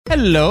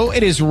Hello,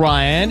 it is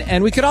Ryan,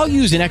 and we could all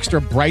use an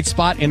extra bright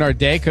spot in our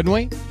day, couldn't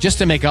we? Just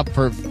to make up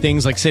for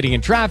things like sitting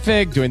in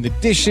traffic, doing the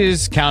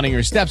dishes, counting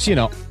your steps, you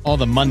know, all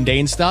the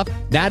mundane stuff.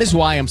 That is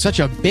why I'm such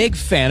a big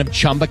fan of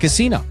Chumba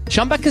Casino.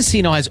 Chumba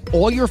Casino has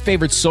all your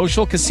favorite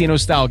social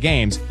casino-style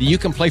games that you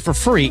can play for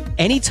free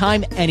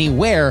anytime,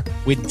 anywhere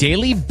with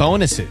daily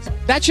bonuses.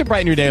 That should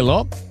brighten your day a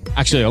little.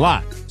 Actually, a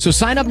lot. So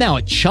sign up now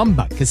at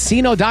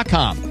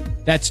ChumbaCasino.com.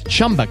 That's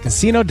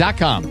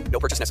ChumbaCasino.com. No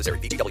purchase necessary.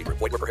 VGW Group.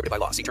 Void where prohibited by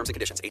law. See terms and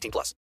conditions.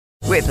 18+.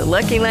 With the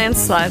Lucky Land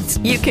Slots,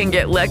 you can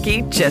get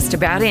lucky just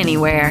about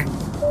anywhere.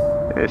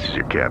 This is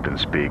your captain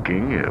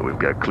speaking. We've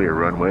got clear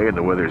runway and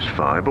the weather's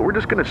fine, but we're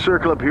just going to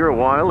circle up here a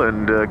while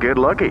and get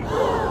lucky.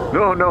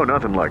 No,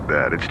 nothing like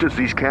that. It's just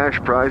these cash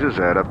prizes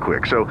add up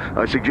quick. So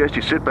I suggest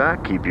you sit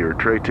back, keep your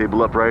tray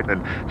table upright,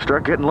 and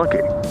start getting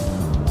lucky.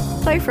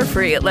 Play for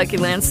free at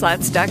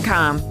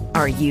LuckyLandSlots.com.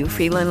 Are you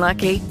feeling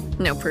lucky?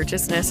 No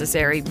purchase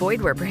necessary.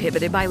 Void where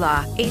prohibited by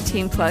law.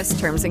 18+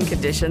 terms and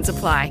conditions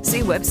apply.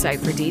 See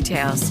website for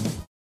details.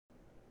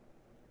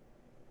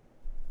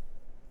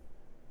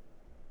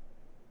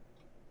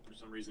 For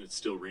some reason, it's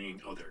still ringing.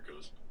 Oh, there it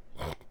goes.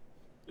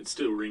 It's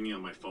still ringing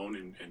on my phone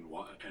and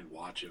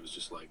watch. It was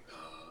just like,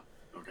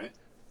 okay.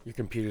 Your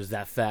computer's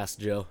that fast,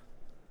 Joe.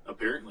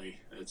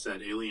 Apparently, it's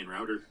that alien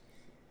router.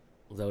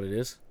 Is that what it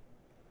is?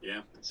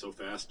 Yeah, it's so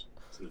fast.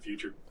 It's in the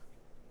future.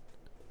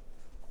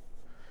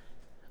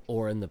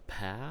 Or in the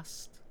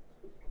past?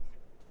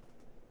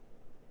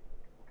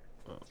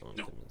 Oh,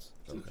 No, goodness.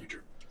 it's in the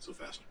future. So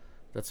fast.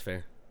 That's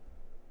fair.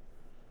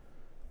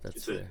 That's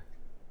It's fair.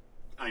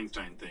 a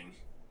Einstein thing.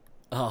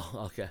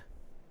 Oh, okay.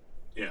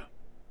 Yeah.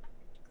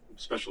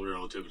 Special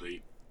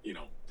relativity, you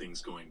know,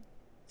 things going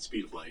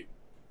speed of light,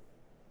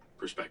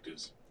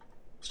 perspectives,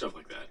 stuff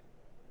like that.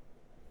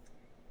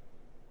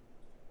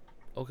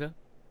 Okay.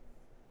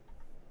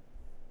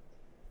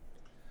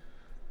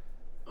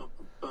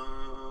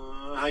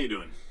 How you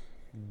doing?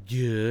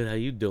 Good. How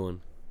you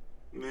doing?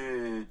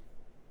 Meh.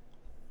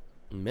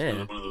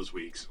 Man. One of those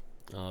weeks.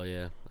 Oh,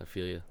 yeah. I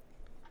feel you.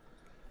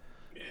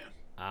 Yeah.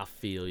 I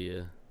feel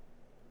you.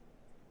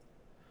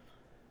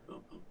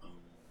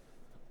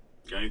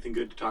 Got anything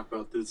good to talk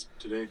about this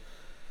today?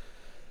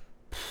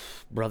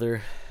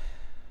 Brother,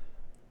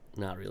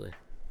 not really.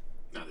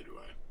 Neither do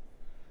I.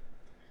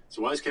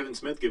 So why is Kevin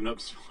Smith giving up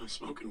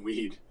smoking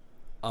weed?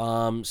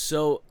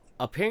 So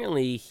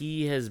apparently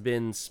he has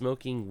been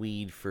smoking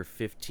weed for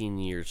 15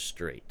 years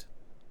straight.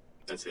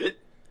 That's it?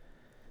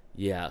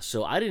 Yeah,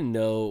 so I didn't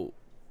know.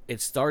 It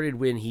started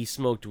when he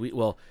smoked weed.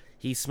 Well,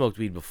 he smoked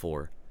weed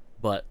before,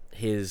 but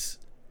his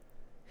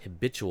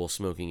habitual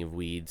smoking of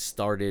weed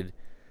started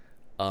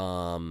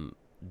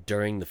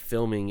during the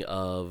filming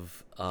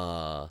of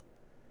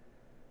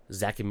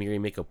Zack and Miri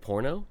Make a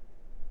Porno.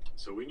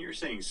 So when you're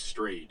saying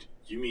straight,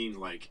 you mean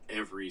like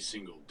every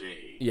single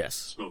day? Yes.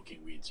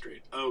 Smoking weed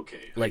straight.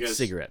 Okay. Like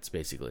cigarettes,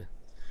 basically.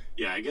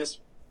 Yeah, I guess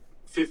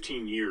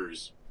 15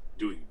 years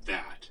doing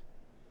that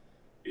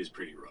is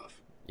pretty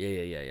rough.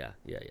 Yeah.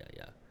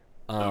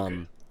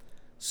 Okay.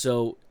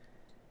 So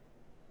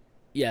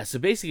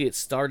basically it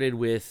started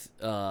with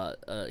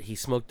he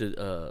smoked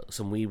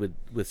some weed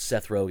with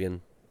Seth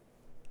Rogen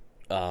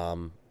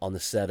on the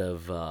set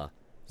of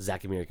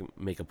Zack and Miri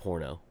Make a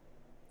Porno.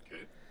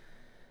 Okay.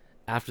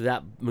 After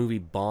that movie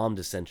bombed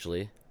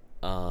essentially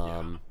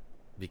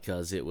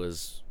because it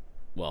was,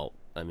 well,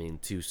 I mean,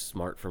 too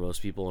smart for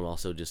most people and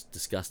also just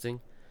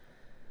disgusting.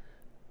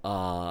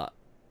 I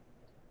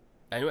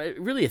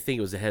really think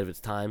it was ahead of its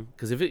time,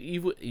 because if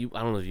you I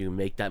don't know if you can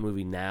make that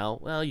movie now.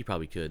 Well, you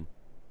probably could,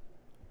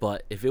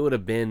 but if it would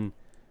have been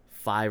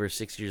 5 or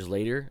 6 years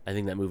later, I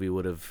think that movie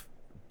would have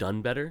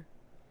done better.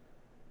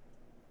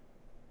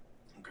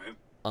 Okay.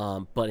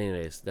 But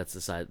anyways, that's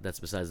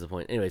besides the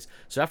point. Anyways,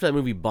 so after that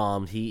movie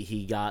bombed,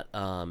 he got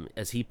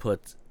as he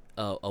put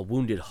a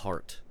wounded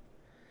heart,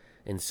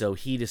 and so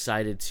he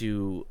decided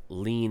to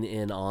lean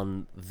in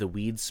on the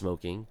weed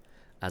smoking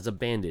as a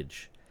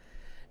bandage.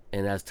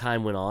 And as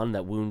time went on,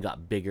 that wound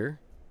got bigger,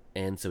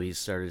 and so he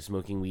started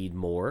smoking weed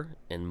more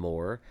and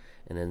more.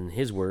 And then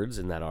his words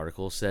in that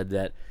article said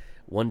that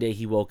one day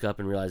he woke up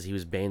and realized he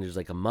was bandaged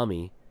like a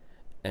mummy,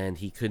 and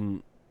he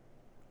couldn't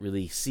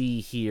really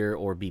see, hear,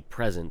 or be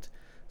present.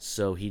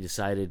 So he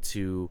decided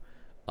to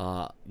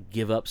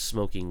give up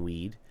smoking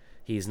weed.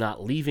 He's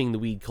not leaving the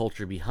weed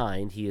culture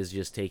behind. He is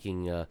just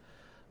taking a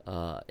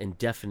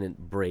indefinite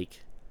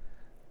break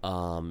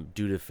due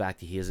to the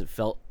fact that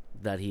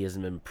he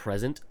hasn't been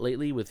present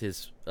lately with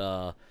his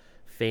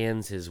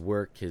fans, his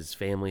work, his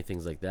family,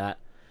 things like that.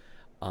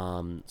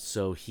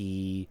 So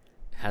he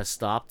has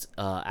stopped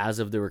as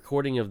of the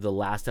recording of the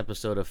last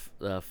episode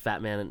of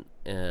Fat Man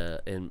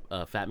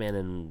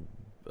and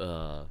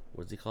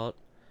what's he call it?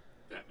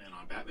 Batman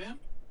on Batman?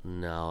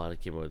 No, I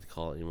can't remember what to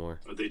call it anymore.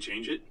 Did they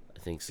change it? I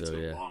think so. It's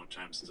been Yeah. a long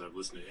time since I've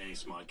listened to any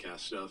Smodcast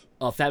stuff.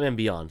 Oh, Fat Man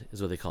Beyond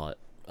is what they call it.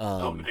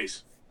 Oh,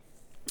 nice.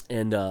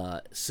 And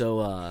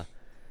so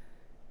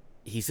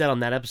he said on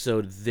that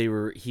episode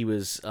he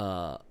was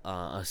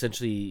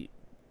essentially,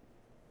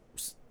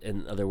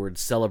 in other words,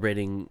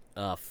 celebrating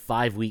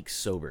 5 weeks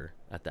sober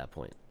at that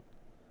point.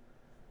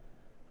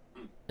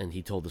 and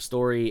he told the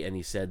story, and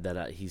he said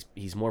that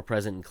he's more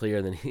present and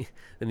clear than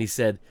he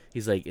said.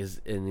 He's like,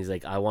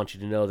 I want you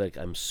to know that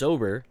I'm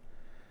sober.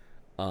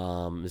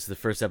 This is the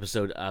first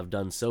episode I've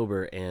done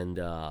sober, and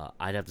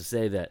I'd have to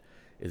say that,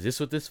 is this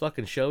what this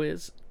fucking show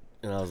is?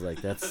 And I was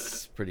like,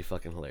 that's pretty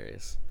fucking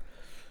hilarious.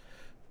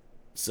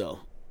 So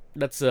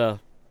that's in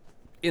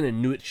a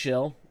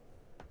nutshell.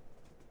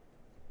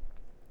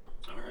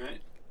 All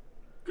right.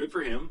 Good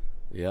for him.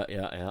 Yeah.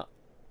 Yeah.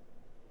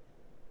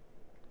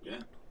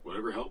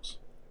 Whatever helps.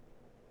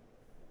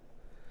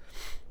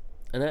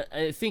 And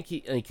I think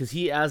because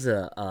he has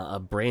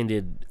a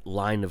branded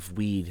line of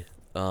weed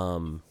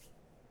through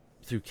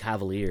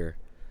Cavalier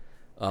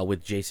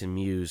with Jason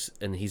Mewes,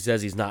 and he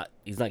says he's not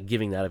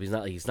giving that up.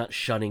 He's not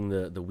shunning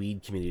the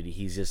weed community.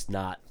 He's just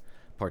not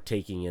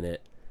partaking in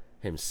it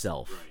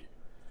himself.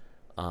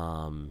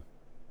 Right.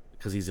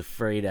 Because he's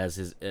afraid as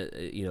his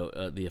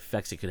the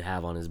effects it could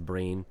have on his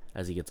brain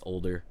as he gets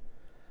older.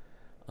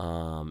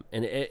 And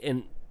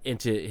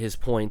to his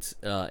point,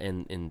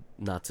 and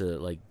not to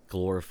like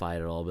glorify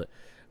it at all, but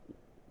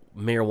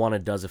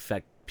marijuana does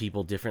affect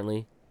people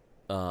differently,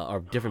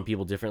 or different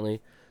people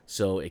differently.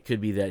 So it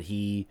could be that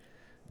he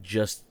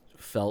just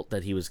felt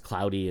that he was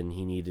cloudy and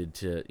he needed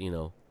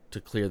to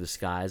clear the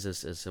skies,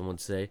 as some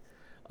would say,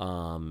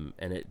 and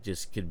it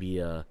just could be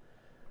a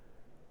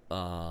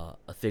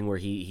thing where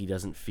he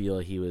doesn't feel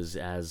he was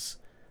as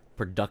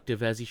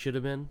productive as he should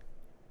have been.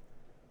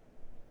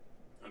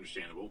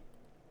 Understandable.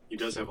 He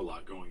does have a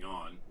lot going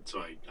on,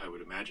 so I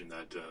would imagine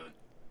that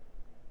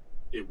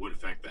it would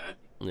affect that.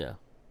 Yeah.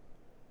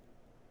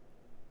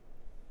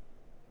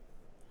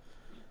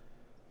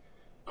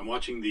 I'm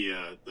watching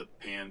the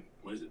Pan.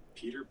 What is it?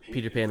 Peter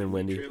Pan and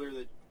Wendy trailer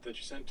that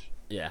you sent.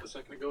 Yeah. A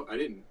second ago.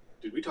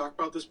 Did we talk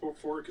about this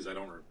before? Because I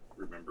don't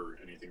remember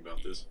anything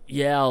about this.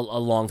 Yeah, a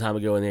long time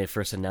ago when they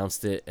first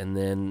announced it, and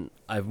then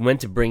I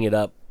went to bring it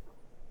up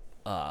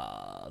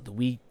the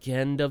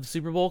weekend of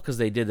Super Bowl because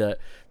they did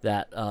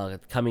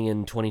that coming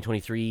in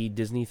 2023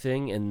 Disney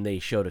thing, and they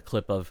showed a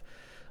clip of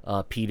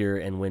Peter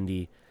and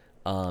Wendy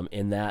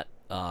in that.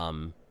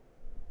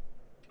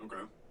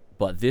 Okay.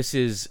 But this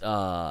is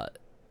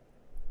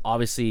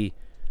obviously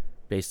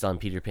based on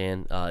Peter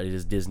Pan. It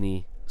is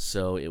Disney,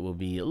 so it will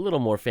be a little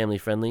more family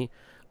friendly.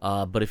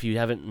 But if you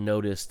haven't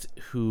noticed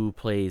who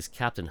plays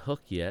Captain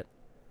Hook yet,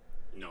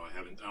 no, I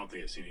haven't. I don't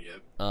think I've seen it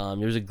yet.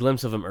 There's a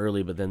glimpse of him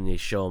early, but then they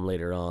show him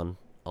later on.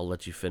 I'll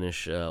let you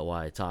finish while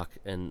I talk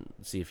and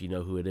see if you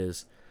know who it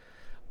is.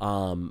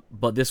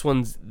 But this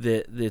one's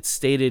it's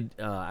stated.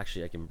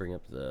 Actually, I can bring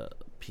up the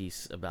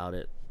piece about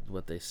it,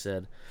 what they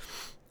said,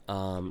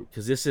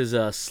 because this is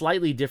a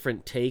slightly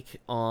different take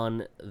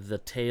on the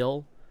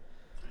tale.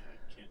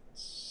 I can't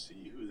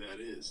see who that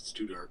is. It's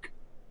too dark.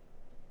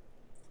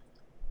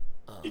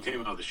 He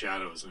came out of the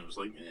shadows, and it was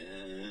like,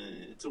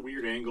 it's a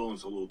weird angle, and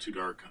it's a little too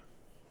dark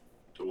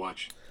to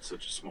watch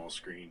such a small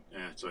screen.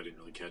 So I didn't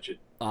really catch it.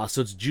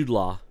 So it's Jude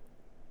Law.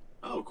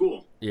 Oh,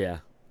 cool. Yeah.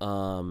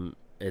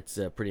 It's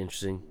pretty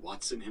interesting.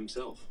 Watson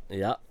himself.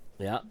 Yeah.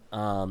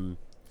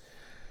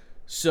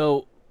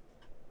 So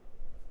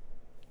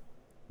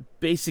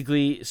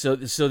basically, so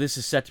this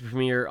is set to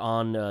premiere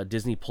on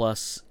Disney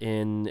Plus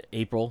in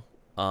April.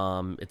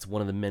 It's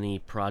one of the many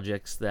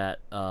projects that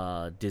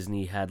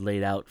Disney had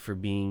laid out for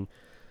being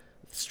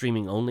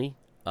streaming only,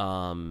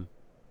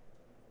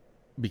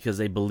 because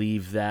they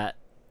believe that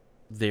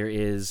there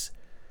is.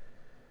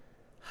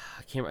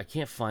 I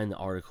can't find the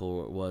article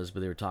where it was,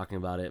 but they were talking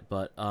about it.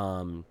 But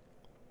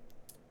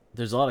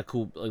there's a lot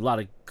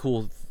of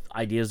cool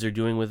ideas they're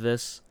doing with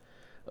this,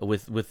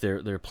 with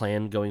their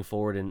plan going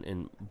forward,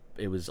 and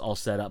it was all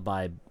set up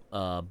by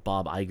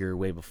Bob Iger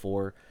way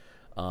before,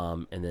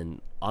 and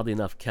then oddly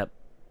enough kept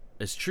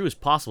as true as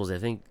possible, as I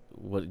think,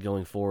 what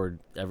going forward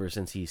ever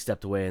since he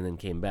stepped away and then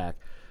came back.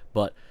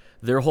 But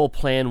their whole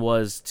plan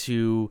was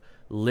to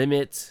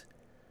limit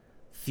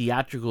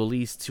theatrical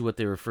release to what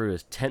they refer to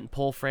as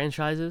tentpole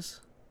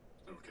franchises.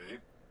 Okay.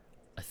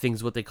 I think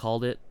is what they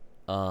called it.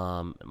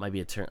 It might be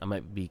a term. I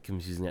might be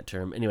confusing that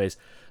term. Anyways,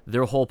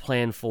 their whole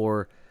plan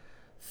for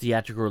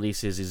theatrical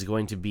releases is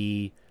going to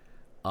be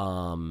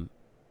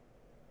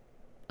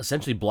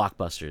essentially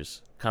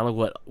blockbusters, kind of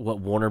what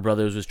Warner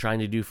Brothers was trying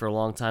to do for a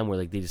long time, where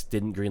like they just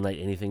didn't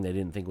greenlight anything they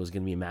didn't think was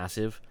going to be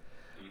massive.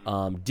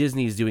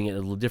 Disney is doing it a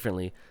little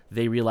differently.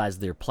 They realize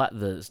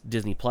the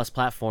Disney Plus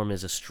platform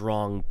is a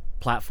strong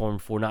platform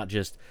for not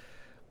just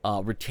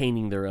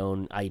retaining their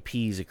own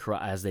IPs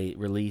as they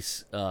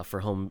release for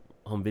home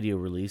video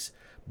release,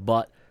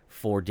 but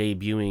for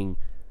debuting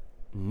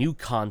new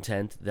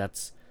content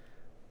that's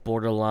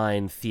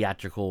borderline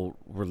theatrical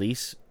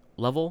release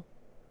level.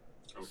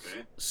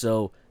 Okay.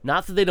 So,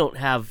 not that they don't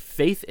have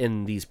faith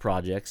in these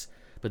projects,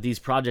 but these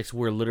projects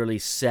were literally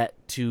set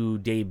to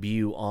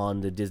debut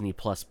on the Disney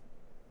Plus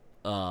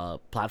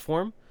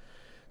platform.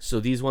 So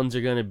these ones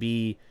are going to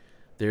be,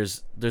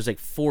 there's like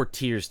 4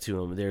 tiers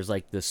to them. There's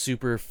like the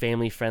super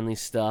family friendly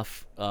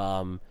stuff,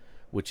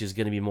 which is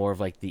going to be more of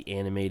like the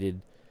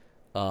animated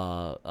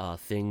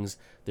things.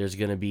 There's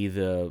going to be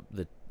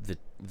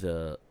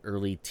the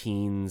early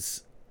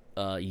teens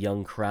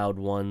young crowd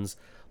ones,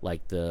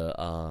 like the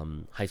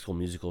High School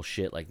Musical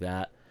shit like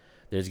that.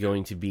 There's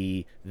going to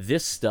be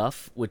this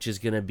stuff, which is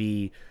going to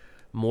be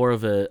more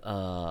of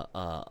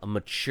a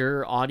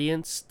mature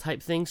audience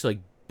type thing, so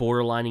like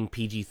borderlining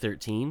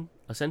PG-13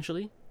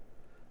 essentially.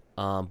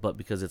 But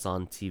because it's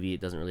on TV,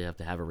 it doesn't really have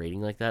to have a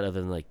rating like that,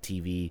 other than like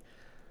TV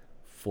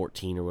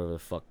 14 or whatever the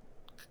fuck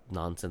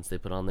nonsense they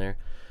put on there.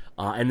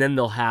 And then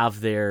they'll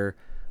have their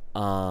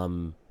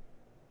their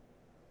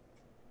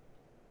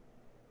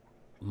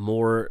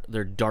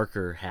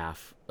darker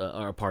half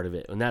are a part of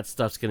it, and that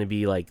stuff's going to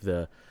be like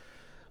the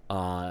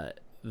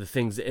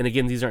things. And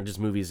again, these aren't just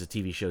movies, it's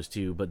TV shows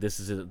too, but this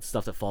is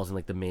stuff that falls in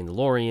like the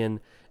Mandalorian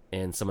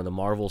and some of the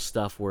Marvel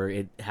stuff where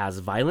it has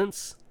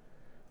violence,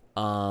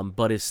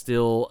 but is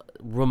still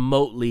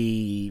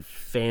remotely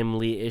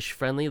family-ish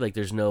friendly. Like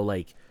there's no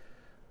like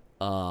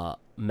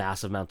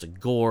massive amounts of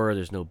gore,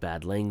 there's no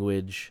bad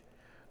language,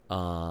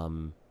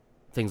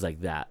 things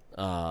like that.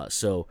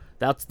 So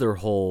that's their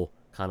whole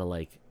kind of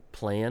like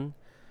plan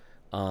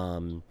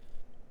going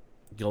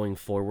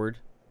forward.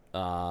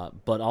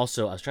 But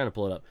also, I was trying to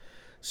pull it up.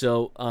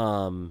 So,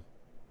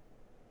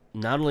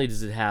 not only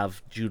does it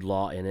have Jude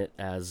Law in it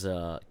as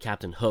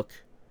Captain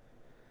Hook,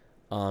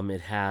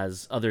 it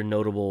has other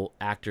notable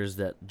actors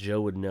that Joe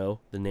would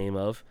know the name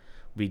of.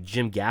 Would be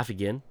Jim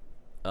Gaffigan,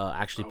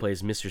 actually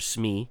plays Mr.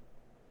 Smee.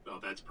 Oh,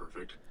 that's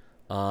perfect.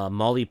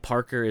 Molly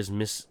Parker is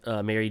Miss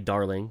Mary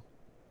Darling.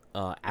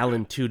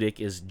 Alan Tudyk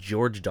is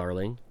George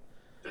Darling.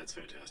 That's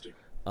fantastic.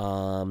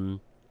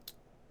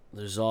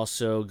 There's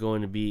also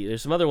going to be...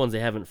 There's some other ones they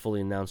haven't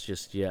fully announced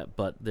just yet,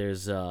 but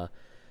there's...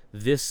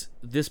 This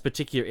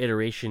particular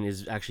iteration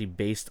is actually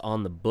based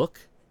on the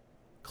book,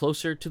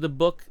 closer to the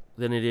book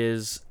than it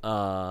is...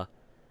 not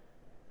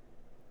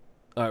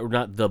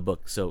the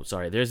book, so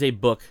sorry. There's a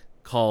book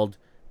called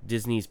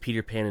Disney's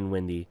Peter Pan and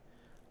Wendy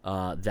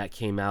that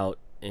came out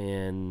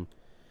in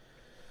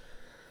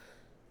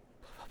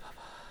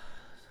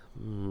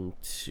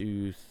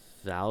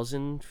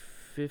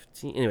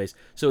 2015. Anyways,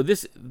 so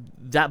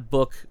that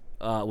book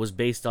was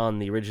based on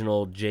the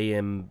original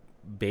J.M.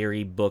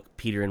 Barrie book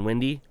Peter and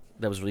Wendy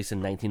that was released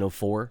in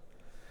 1904.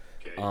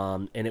 Okay.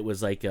 And it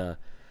was like a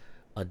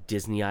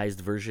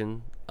Disneyized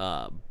version.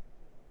 And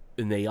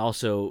they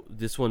also,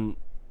 this one,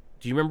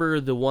 do you remember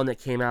the one that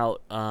came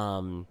out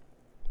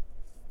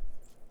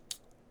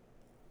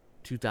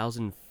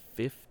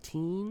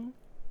 2015?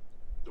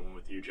 The one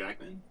with Hugh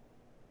Jackman?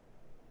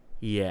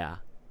 Yeah.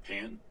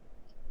 Pan?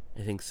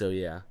 I think so,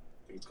 yeah.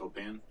 I think it's called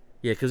Pan.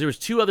 Yeah, because there was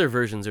two other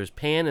versions. There's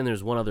Pan and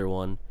there's one other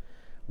one.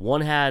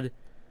 One had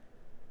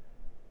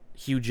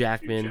Hugh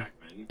Jackman.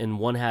 And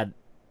one had...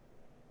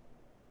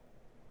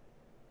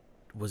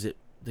 Was it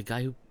the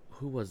guy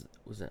who was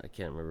that? I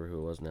can't remember who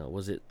it was now.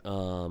 Was it...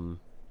 Because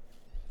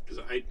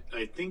I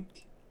think...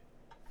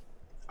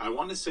 I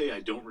want to say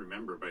I don't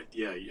remember, but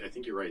yeah, I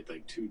think you're right.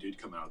 Like, two did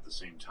come out at the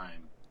same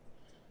time.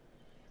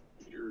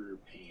 Peter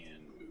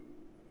Pan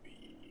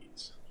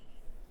movies.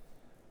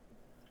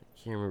 I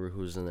can't remember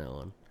who was in that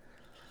one.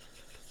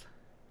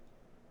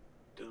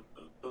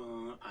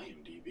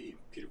 IMDb.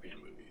 Peter Pan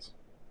movies.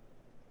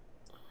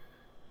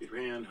 Peter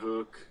Pan,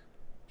 Hook,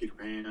 Peter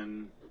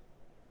Pan,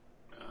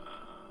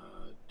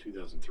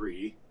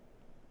 2003,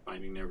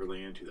 Finding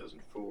Neverland,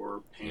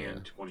 2004,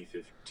 Pan,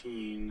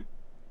 2015.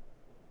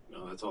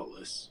 No, that's all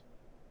lists.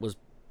 Was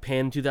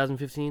Pan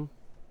 2015?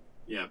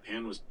 Yeah,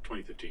 Pan was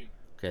 2015.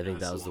 Okay, I think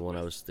that was the one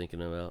I was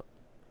thinking about.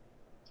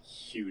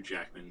 Hugh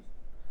Jackman.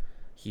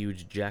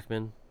 Huge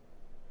Jackman?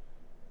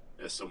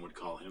 As some would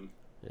call him.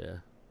 Yeah.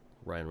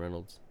 Ryan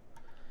Reynolds.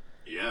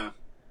 Yeah.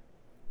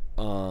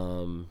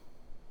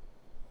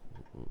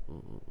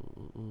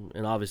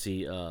 And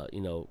obviously,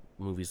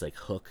 movies like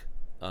Hook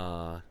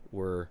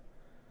were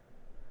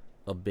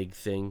a big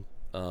thing.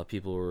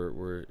 People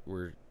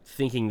were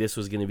thinking this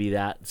was going to be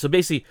that. So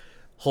basically,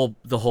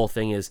 the whole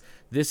thing is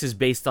this is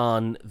based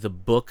on the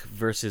book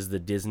versus the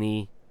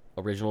Disney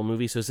original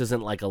movie. So this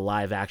isn't like a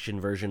live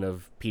action version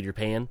of Peter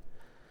Pan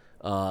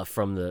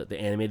from the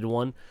animated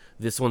one.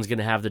 This one's going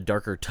to have the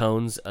darker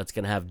tones. It's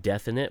going to have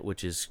death in it,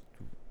 which is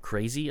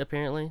crazy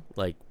apparently.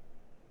 Like,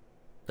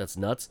 that's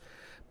nuts.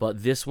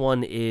 But this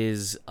one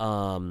is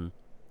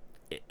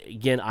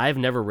again, I've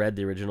never read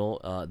the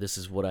original. This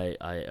is what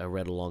I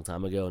read a long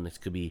time ago, and this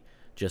could be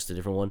just a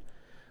different one.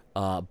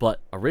 But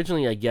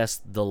originally, I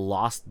guess the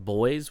Lost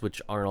Boys,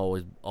 which aren't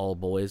always all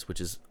boys, which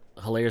is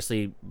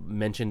hilariously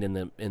mentioned in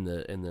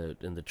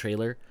the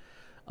trailer,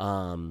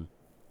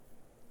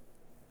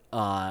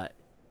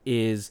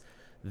 is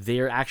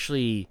they're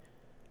actually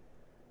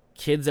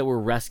kids that were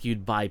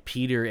rescued by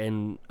Peter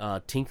and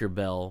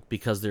Tinkerbell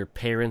because their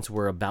parents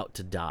were about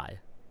to die.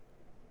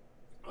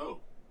 Oh,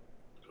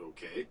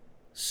 okay.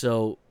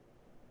 So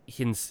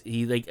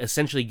he like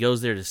essentially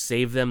goes there to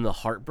save them the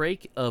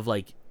heartbreak of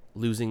like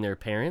losing their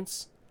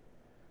parents.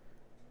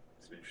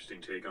 It's an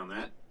interesting take on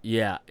that.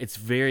 Yeah, it's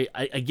very...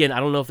 Again, I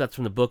don't know if that's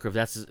from the book or if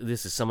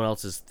this is someone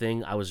else's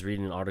thing. I was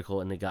reading an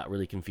article and it got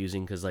really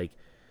confusing because like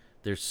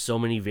there's so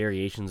many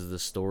variations of the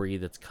story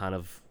that's kind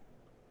of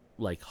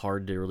like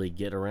hard to really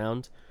get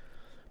around.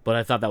 But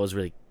I thought that was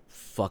really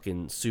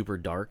fucking super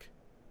dark.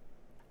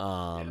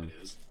 Yeah, it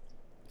is.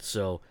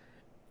 So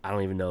I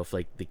don't even know if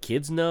like the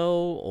kids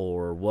know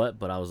or what,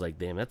 but I was like,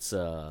 damn, that's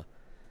some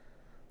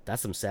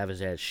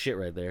savage ass shit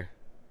right there.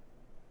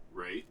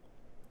 Right?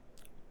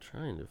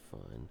 Trying to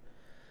find.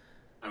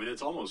 I mean,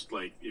 it's almost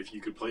like if you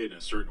could play it in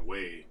a certain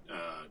way,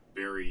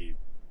 very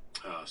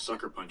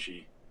sucker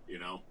punchy, you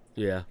know?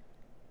 Yeah.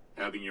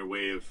 Having your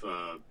way of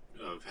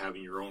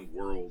having your own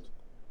world,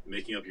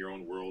 making up your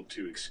own world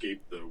to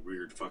escape the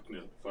weird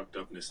fucked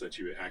upness that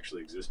you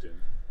actually exist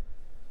in.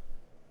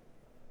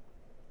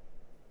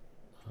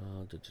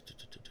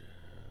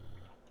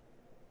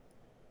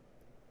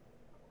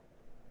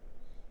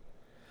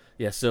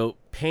 Yeah, so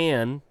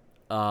Pan,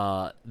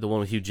 the one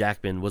with Hugh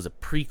Jackman, was a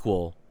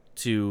prequel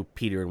to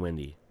Peter and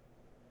Wendy,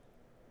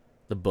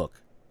 the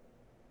book.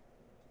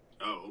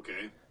 Oh,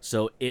 okay.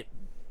 So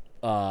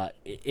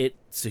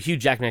so Hugh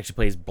Jackman actually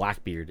plays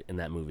Blackbeard in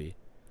that movie.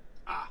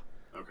 Ah,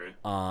 okay.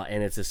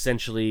 And it's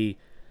essentially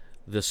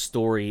the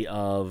story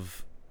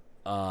of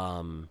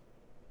an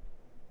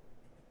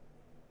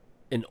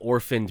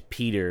orphaned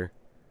Peter.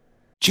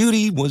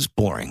 Judy was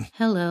boring.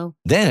 Hello.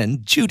 Then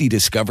Judy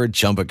discovered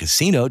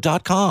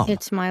ChumbaCasino.com.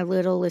 It's my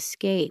little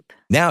escape.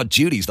 Now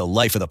Judy's the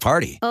life of the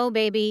party. Oh,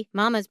 baby,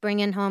 mama's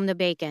bringing home the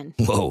bacon.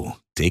 Whoa,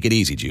 take it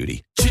easy,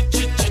 Judy.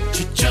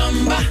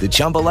 The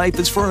Chumba life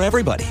is for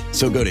everybody.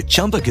 So go to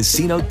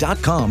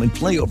ChumbaCasino.com and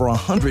play over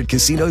 100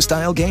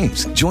 casino-style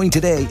games. Join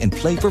today and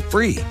play for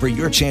free for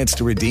your chance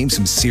to redeem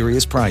some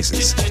serious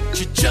prizes.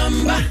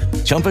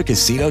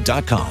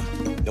 ChumbaCasino.com.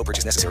 No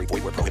purchase necessary.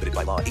 Void where prohibited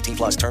by law. 18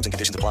 plus terms and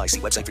conditions apply. See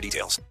website for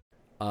details.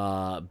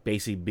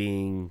 Basically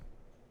being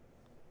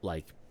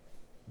like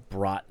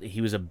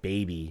he was a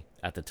baby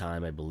at the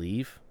time, I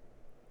believe,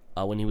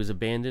 when he was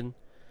abandoned.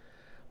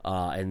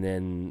 And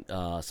then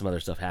some other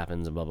stuff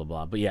happens and blah blah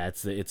blah. But yeah,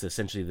 it's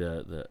essentially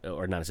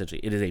or not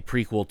essentially. It is a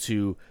prequel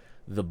to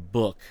the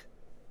book,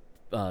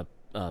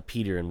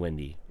 Peter and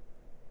Wendy.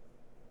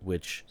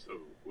 Which So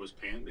was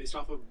Pan based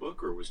off of a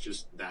book, or was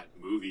just that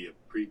movie a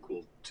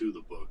prequel to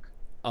the book?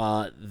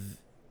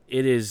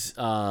 it is.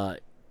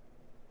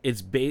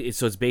 It's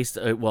based.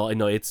 Well,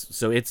 no,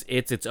 it's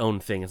its own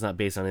thing. It's not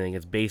based on anything.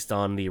 It's based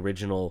on the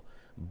original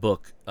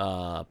book,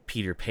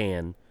 Peter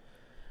Pan,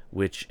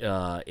 which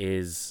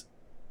is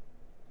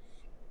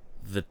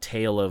the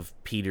tale of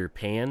Peter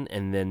Pan,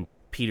 and then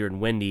Peter and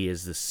Wendy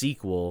is the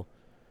sequel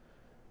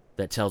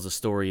that tells the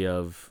story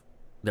of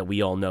that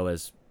we all know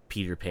as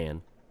Peter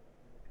Pan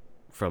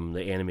from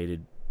the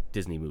animated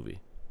Disney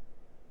movie.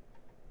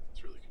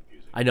 It's really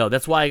confusing. I know,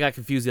 that's why I got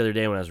confused the other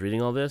day when I was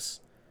reading all this,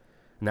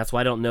 and that's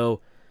why I don't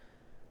know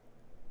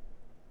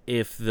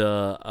if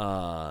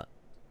the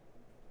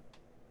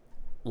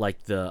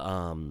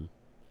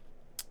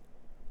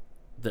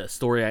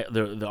story,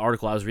 the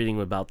article I was reading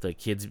about the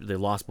kids, the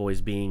Lost Boys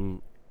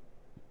being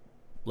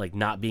like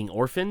not being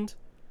orphaned,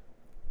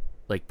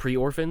 like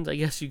pre-orphaned, I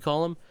guess you'd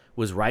call them,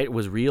 was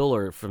real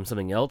or from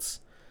something else.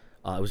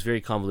 It was very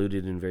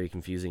convoluted and very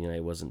confusing, and I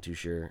wasn't too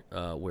sure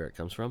where it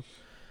comes from.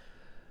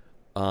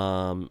 So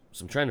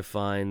I'm trying to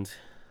find.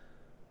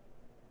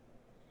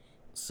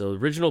 So the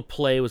original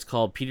play was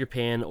called Peter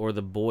Pan or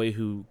the Boy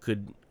Who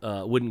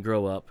Wouldn't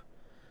Grow Up.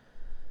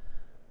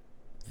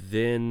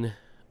 Then,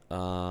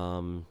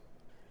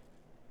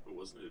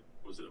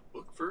 Was it a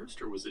book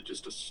first, or was it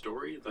just a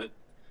story? That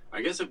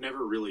I guess I've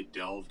never really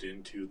delved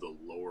into the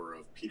lore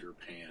of Peter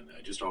Pan.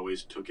 I just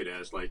always took it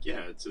as like,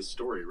 yeah, it's a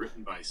story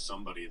written by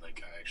somebody.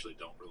 Like, I actually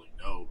don't really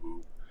know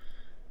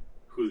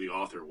who the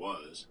author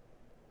was.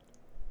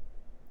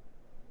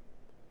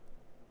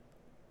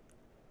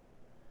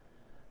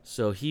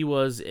 so he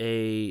was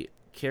a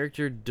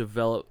character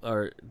developed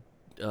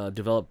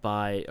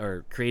by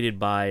or created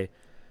by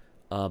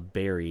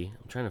Barry.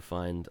 I'm trying to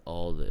find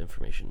all the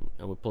information.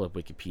 I'm gonna pull up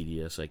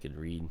Wikipedia so I could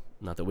read.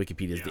 Not that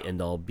Wikipedia is the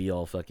end all be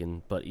all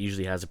fucking, but it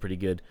usually has a pretty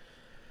good.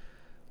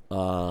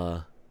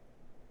 I'm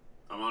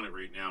on it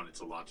right now, and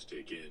it's a lot to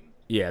take in.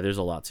 Yeah, there's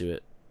a lot to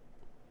it.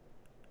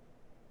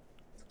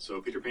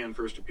 So Peter Pan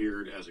first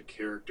appeared as a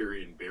character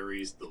in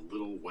Barry's The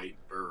Little White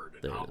Bird,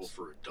 a There it novel is.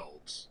 for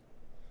adults,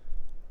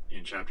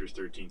 in chapters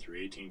 13 through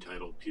 18,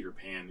 titled Peter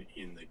Pan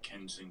in the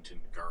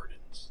Kensington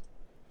Gardens.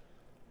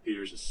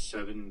 Peter's a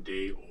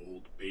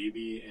 7-day-old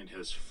baby and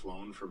has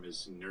flown from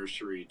his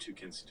nursery to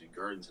Kensington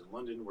Gardens in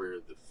London, where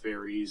the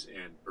fairies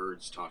and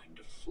birds taught him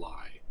to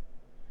fly.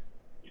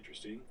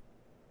 Interesting.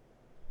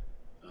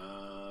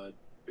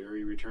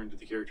 Barry returned to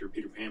the character of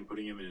Peter Pan,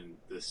 putting him in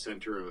the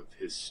center of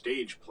his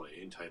stage play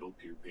entitled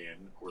Peter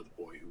Pan or the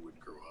Boy Who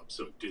Wouldn't Grow Up.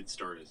 So it did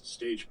start as a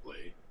stage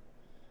play.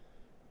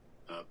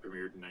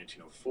 Premiered in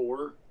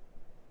 1904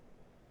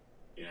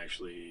 in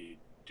actually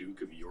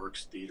Duke of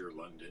York's Theatre,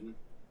 London.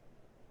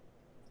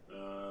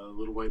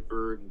 Little White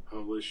Bird, and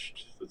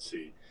published, let's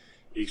see,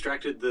 he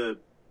extracted the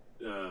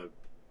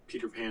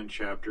Peter Pan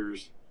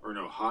chapters, or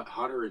no,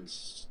 Hodder and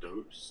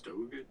Stogue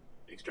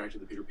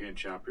extracted the Peter Pan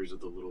chapters of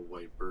the Little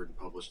White Bird and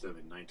published them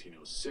in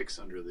 1906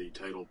 under the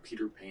title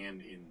Peter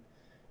Pan in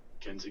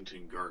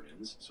Kensington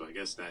Gardens. So I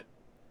guess that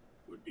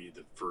would be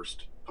the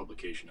first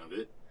publication of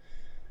it.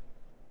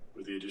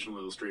 additional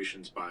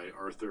illustrations by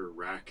Arthur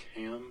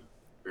Rackham.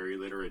 Barry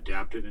later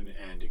adapted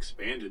and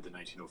expanded the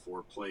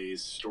 1904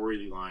 play's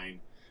storyline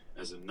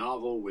as a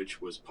novel,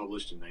 which was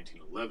published in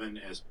 1911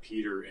 as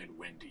Peter and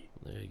Wendy.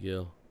 There you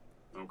go.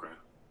 Okay.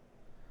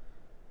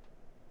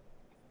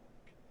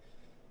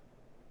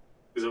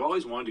 Because I've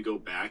always wanted to go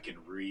back and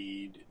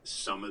read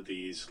some of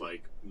these,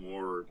 like,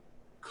 more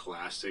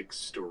classic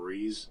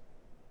stories.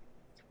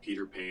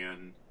 Peter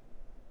Pan,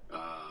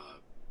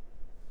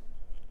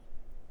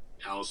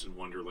 Alice in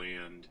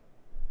Wonderland.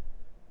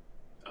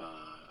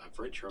 I've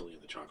read Charlie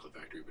and the Chocolate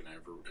Factory, but I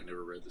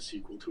never read the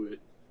sequel to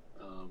it.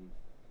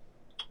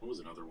 What was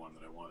another one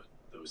that I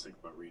was thinking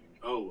about reading?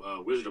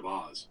 Oh, Wizard of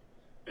Oz,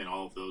 and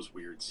all of those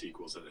weird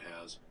sequels that it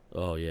has.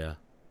 Oh, yeah.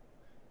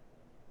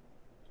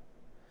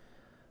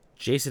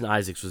 Jason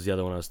Isaacs was the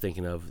other one I was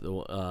thinking of.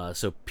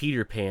 So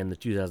Peter Pan, the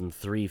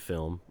 2003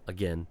 film.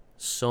 Again,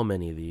 so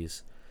many of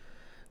these.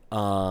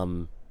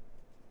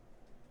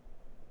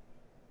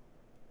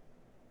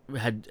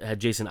 Had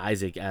Jason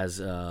Isaac as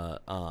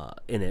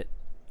in it.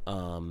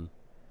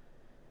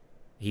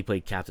 He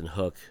played Captain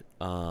Hook.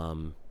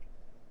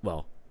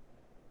 Well,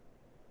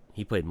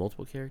 he played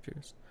multiple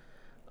characters.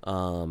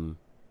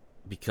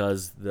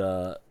 Because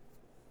there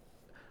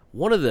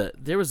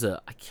was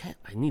a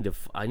I need to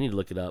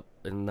look it up,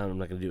 and I'm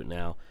not going to do it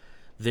now.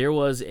 There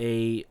was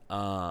a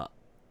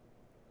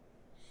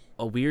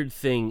weird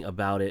thing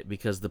about it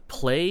because the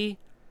play,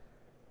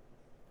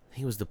 I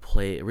think it was the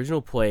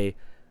original play,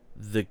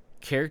 the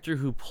character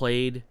who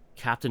played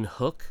Captain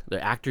Hook,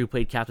 the actor who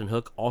played Captain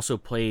Hook, also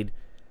played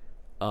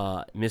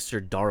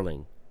Mr.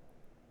 Darling,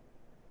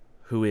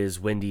 who is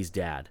Wendy's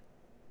dad.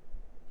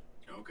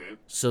 Okay.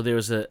 So there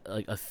was a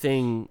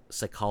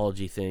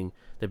psychology thing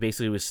that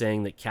basically was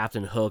saying that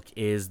Captain Hook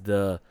is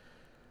the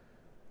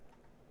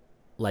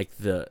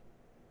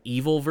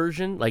evil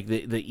version, like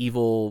the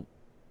evil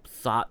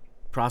thought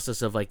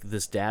process of like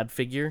this dad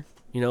figure,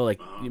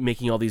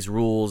 making all these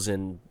rules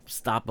and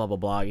stop blah blah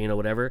blah,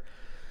 whatever.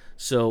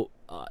 So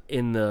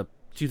in the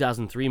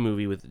 2003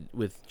 movie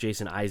with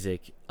Jason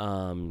Isaacs,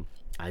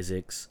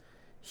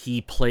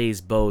 he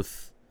plays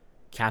both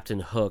Captain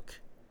Hook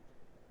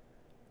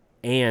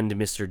and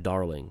Mr.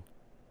 Darling.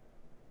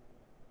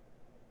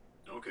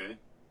 Okay.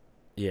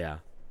 Yeah.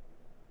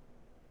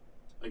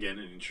 Again,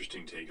 an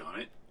interesting take on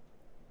it.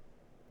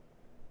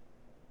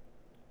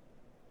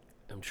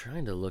 I'm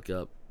trying to look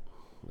up.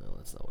 No,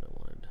 that's not what I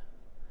wanted.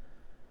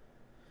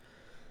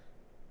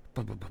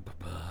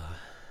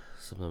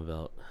 Something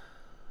about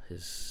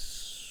his.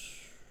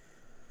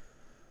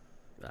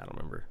 I don't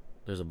remember.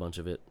 There's a bunch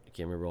of it. I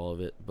can't remember all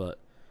of it, but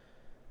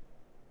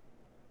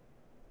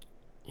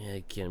yeah,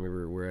 I can't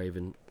remember where I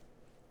even.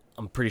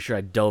 I'm pretty sure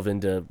I dove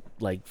into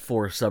like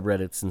 4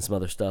 subreddits and some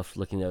other stuff,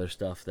 looking at other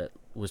stuff that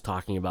was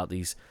talking about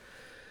this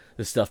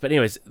stuff. But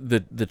anyways,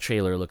 the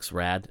trailer looks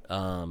rad.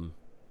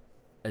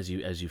 As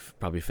you've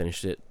probably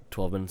finished it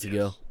 12 minutes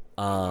ago.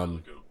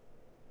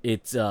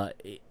 It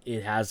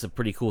has some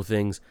pretty cool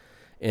things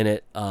in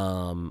it.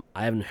 I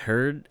haven't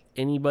heard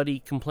anybody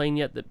complain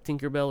yet that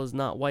Tinkerbell is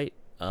not white.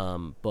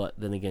 But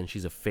then again,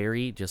 she's a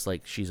fairy, just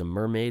like she's a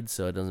mermaid,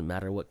 so it doesn't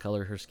matter what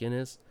color her skin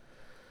is.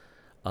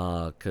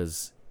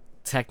 'Cause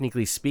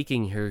technically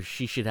speaking,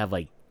 she should have,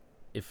 like,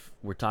 if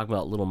we're talking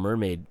about Little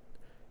Mermaid,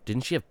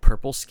 didn't she have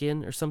purple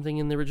skin or something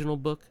in the original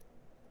book?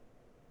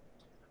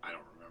 I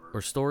don't remember.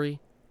 Or story?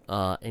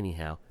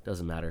 Anyhow,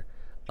 doesn't matter.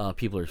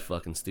 People are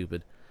fucking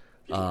stupid.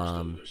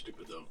 They're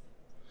stupid, though.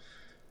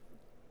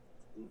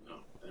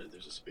 Oh,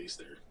 there's a space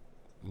there.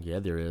 Yeah,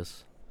 there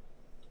is.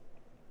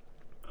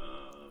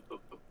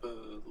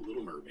 The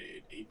Little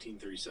Mermaid,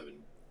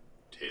 1837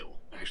 tale.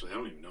 Actually, I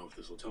don't even know if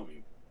this will tell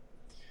me.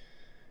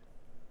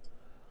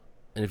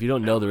 And if you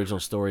don't know the original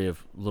story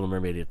of Little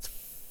Mermaid, it's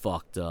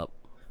fucked up.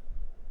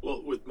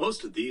 Well, with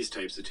most of these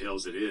types of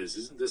tales, it is.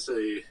 Is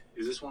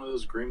this one of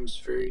those Grimm's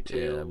fairy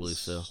tales? Yeah, I believe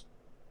so.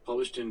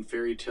 Published in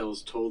Fairy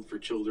Tales Told for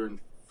Children,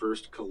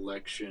 first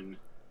collection,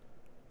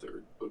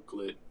 third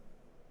booklet.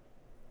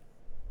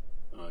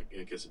 I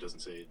guess it doesn't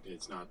say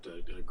it's not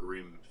a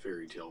Grimm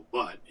fairy tale,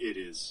 but it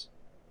is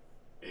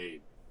a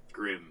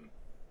Grimm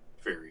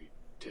fairy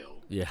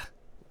tale. Yeah.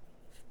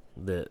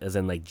 As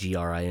in like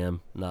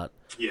GRIM, not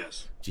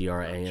yes.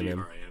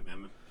 GRAMM.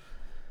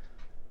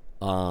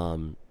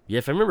 GRIMM. Yeah,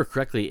 if I remember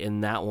correctly,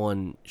 in that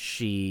one,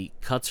 she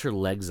cuts her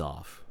legs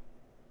off.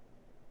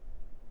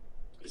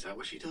 Is that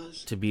what she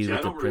does? To be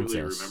with the princess. I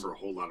don't really remember a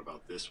whole lot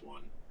about this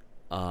one.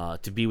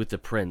 To be with the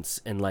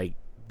prince, and like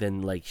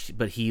then like,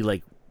 but he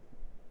like,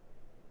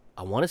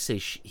 I want to say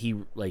he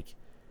like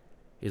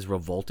is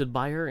revolted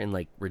by her and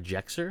like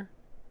rejects her.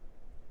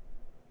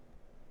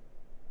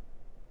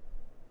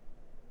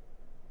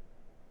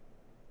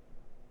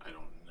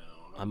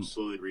 I'm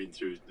slowly reading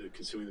through.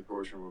 Consuming the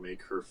portion will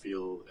make her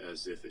feel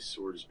as if a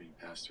sword is being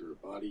passed through her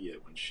body,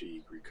 yet when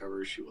she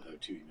recovers, she will have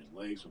 2 human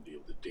legs and will be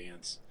able to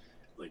dance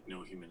like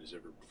no human has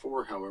ever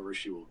before. However,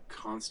 she will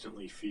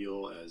constantly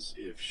feel as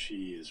if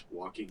she is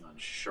walking on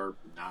sharp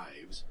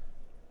knives.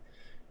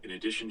 In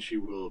addition, she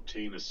will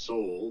obtain a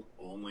soul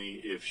only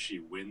if she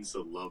wins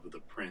the love of the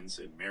prince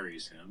and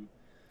marries him.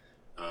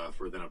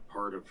 for then a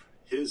part of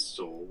his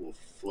soul will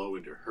flow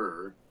into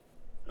her.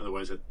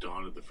 Otherwise, at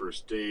dawn of the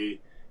first day,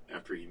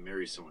 after he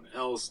marries someone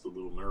else, the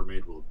little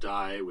mermaid will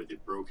die with a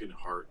broken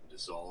heart and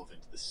dissolve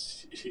into the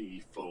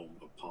sea foam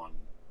upon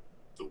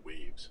the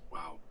waves.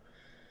 Wow.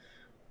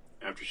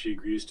 After she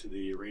agrees to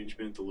the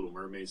arrangement, the little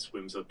mermaid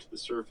swims up to the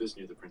surface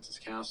near the prince's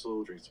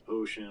castle, drinks a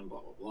potion,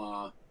 blah, blah,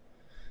 blah.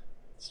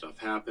 Stuff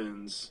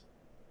happens.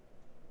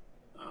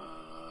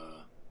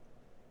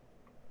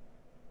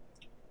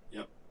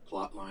 Yep,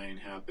 plot line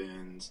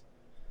happens.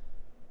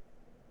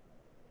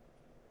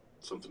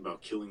 Something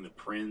about killing the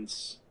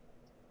prince.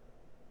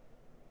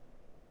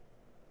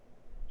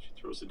 She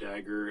throws a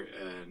dagger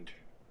and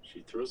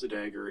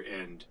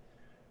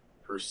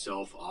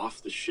herself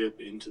off the ship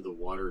into the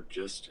water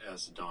just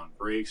as the dawn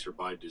breaks. Her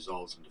body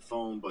dissolves into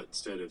foam, but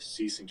instead of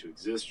ceasing to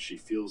exist, she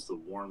feels the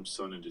warm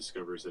sun and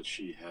discovers that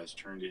she has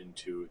turned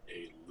into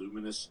a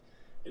luminous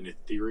and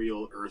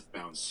ethereal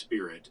earthbound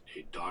spirit,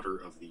 a daughter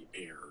of the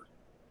air.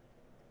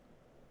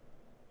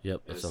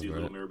 Yep, that As sounds the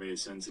little right. mermaid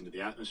ascends into the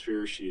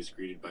atmosphere, she is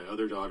greeted by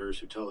other daughters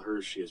who tell her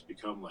she has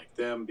become like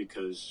them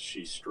because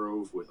she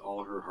strove with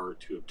all her heart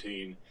to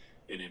obtain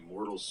an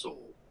immortal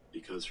soul.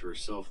 Because her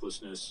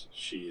selflessness,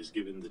 she is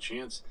given the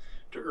chance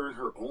to earn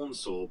her own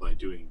soul by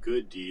doing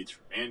good deeds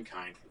for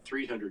mankind for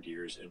 300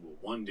 years and will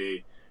one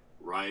day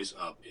rise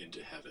up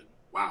into heaven.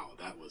 Wow,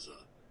 that was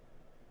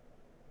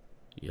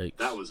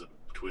Yikes. a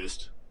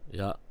twist.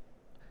 Yeah.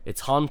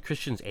 It's Hans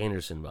Christian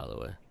Andersen, by the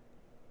way.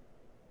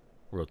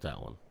 Wrote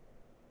that one.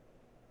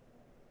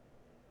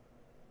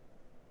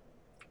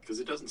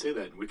 Because it doesn't say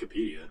that in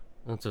Wikipedia.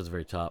 That's at the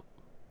very top.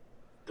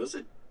 Does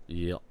it?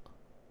 Yep.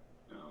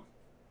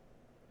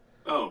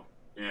 Oh,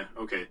 yeah,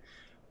 okay.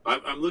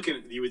 I'm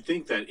looking, you would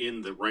think that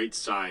in the right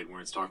side, where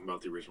it's talking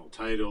about the original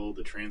title,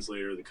 the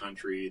translator, the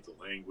country, the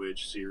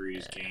language,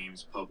 series,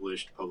 games,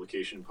 published,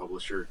 publication,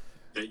 publisher,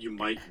 that you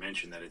might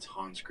mention that it's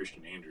Hans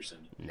Christian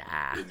Andersen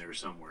in there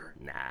somewhere.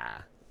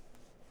 Nah.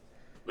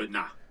 But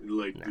nah,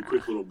 the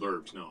quick little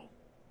blurbs, no.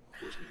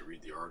 Forced me to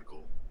read the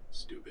article.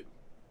 Stupid.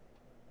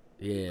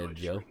 Yeah,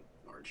 Joe.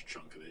 Large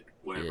chunk of it.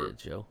 Whatever. Yeah,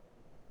 Joe.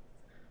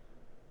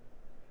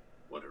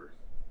 Whatever.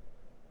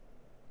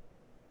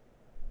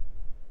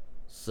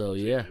 So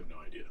yeah. I have no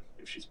idea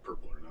if she's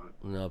purple or not.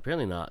 No,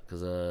 apparently not,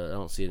 because I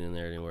don't see it in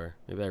there anywhere.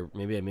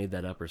 Maybe I made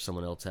that up, or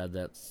someone else had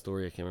that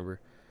story. I can't remember.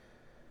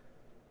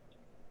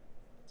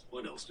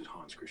 What else did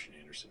Hans Christian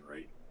Andersen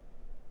write?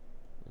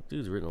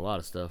 Dude's written a lot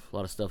of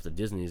stuff that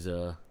Disney's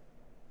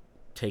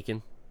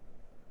taken.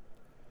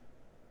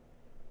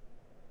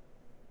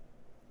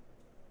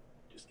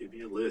 Just give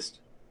me a list.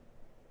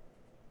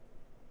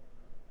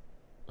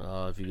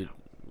 If you get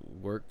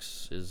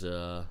Works is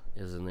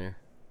in there.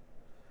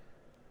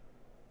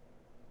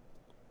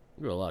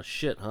 You wrote a lot of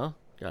shit, huh?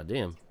 God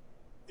damn.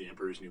 The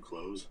Emperor's New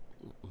Clothes.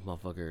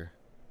 Motherfucker.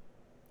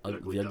 The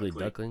The Ugly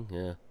Duckling,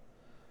 yeah.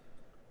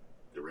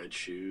 The Red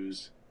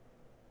Shoes.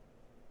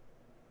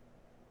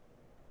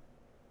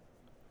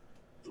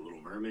 The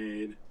Little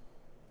Mermaid.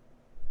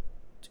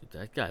 Dude,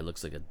 that guy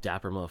looks like a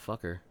dapper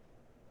motherfucker.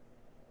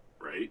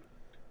 Right?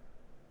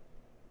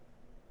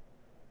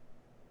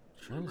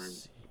 Trying to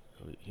see.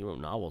 Oh, he wrote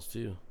novels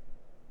too.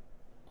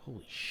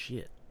 Holy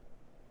shit.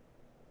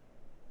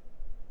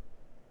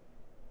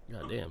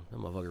 God damn, that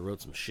motherfucker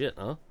wrote some shit,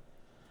 huh?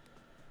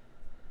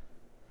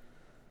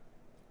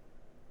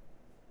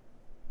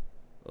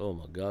 Oh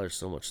my god, there's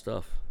so much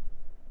stuff.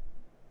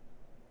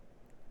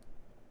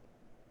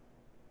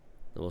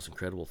 The Most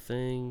Incredible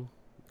Thing,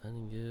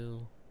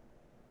 Nightingale,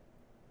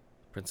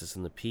 Princess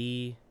and the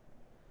Pea.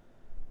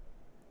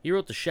 He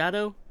wrote The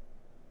Shadow?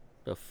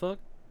 The fuck?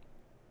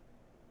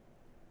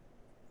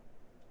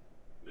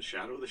 The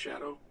Shadow of the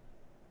Shadow?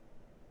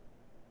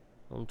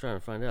 I'm trying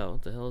to find out.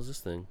 What the hell is this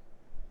thing?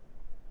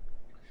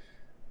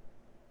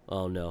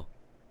 Oh no.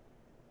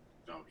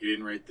 No, he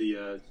didn't write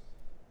the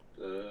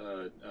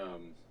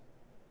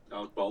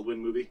Alec Baldwin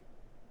movie?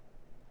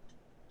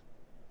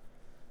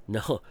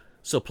 No.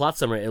 So, plot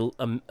summary.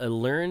 A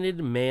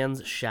learned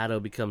man's shadow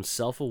becomes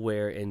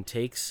self-aware and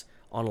takes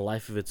on a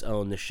life of its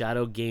own. The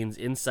shadow gains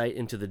insight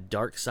into the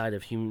dark side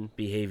of human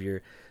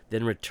behavior,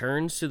 then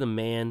returns to the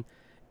man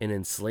and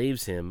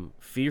enslaves him.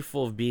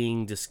 Fearful of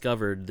being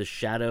discovered, the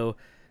shadow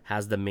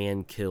has the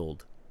man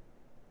killed.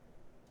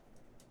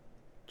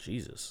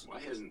 Jesus.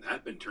 Why hasn't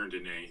that been turned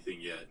into anything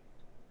yet?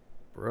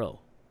 Bro.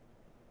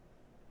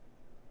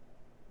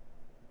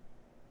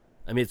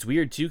 I mean, it's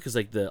weird, too, because,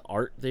 like, the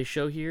art they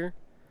show here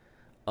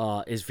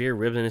is very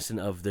reminiscent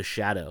of The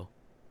Shadow,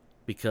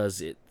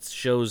 because it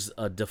shows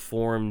a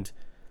deformed,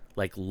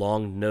 like,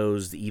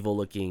 long-nosed,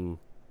 evil-looking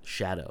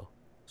shadow.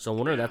 So I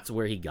wonder if that's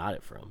where he got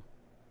it from.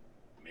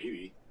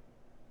 Maybe.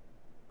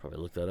 Probably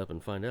look that up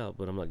and find out,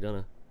 but I'm not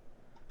gonna.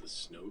 The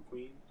Snow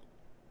Queen?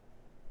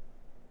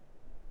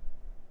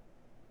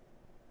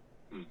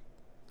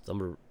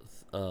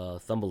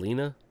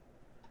 Thumbelina?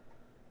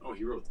 Oh,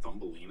 he wrote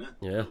Thumbelina?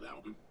 Yeah. I know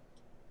that one.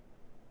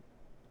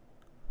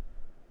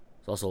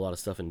 There's also a lot of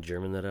stuff in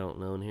German that I don't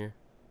know in here.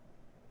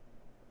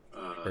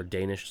 Or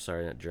Danish,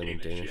 sorry, not German,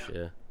 Danish,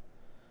 yeah.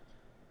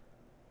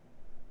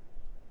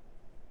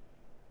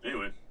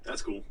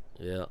 That's cool.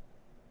 Yeah.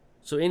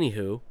 So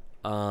anywho,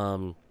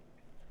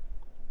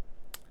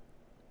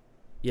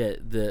 yeah,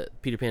 the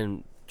Peter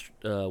Pan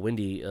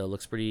Wendy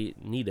looks pretty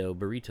neato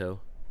burrito.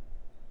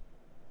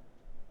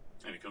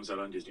 And it comes out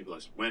on Disney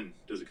Plus. When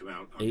does it come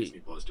out on Disney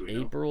Plus? Do we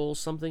know? April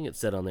something. It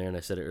said on there, and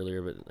I said it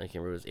earlier, but I can't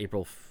remember. It was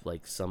April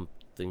like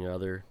something or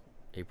other.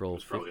 April. It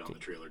was probably 15th. on the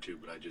trailer too,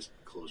 but I just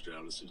closed it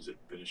out as soon as it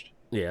finished.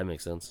 Yeah, that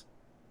makes sense.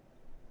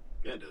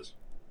 Yeah, it does.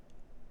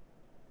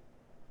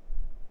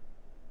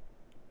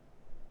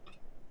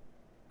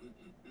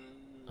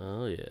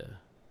 Oh yeah.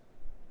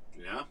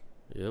 Yeah.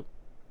 Yep.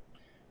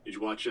 Did you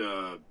watch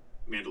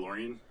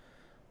Mandalorian?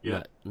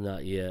 Not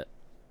yet.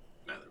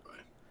 Neither have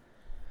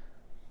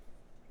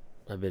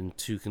I. I've been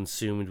too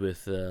consumed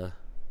with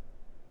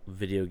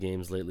video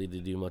games lately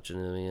to do much of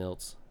anything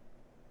else.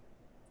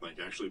 Like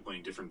actually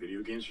playing different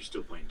video games, or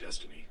still playing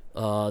Destiny?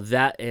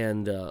 That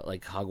and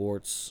like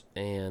Hogwarts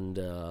and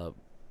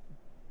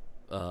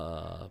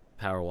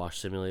Power Wash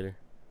Simulator.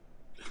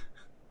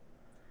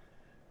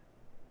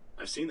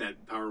 I've seen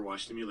that Power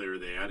Wash Simulator.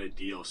 They added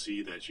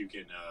DLC that you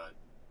can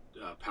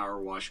power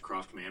wash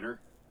Croft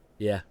Manor.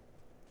 Yeah.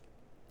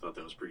 Thought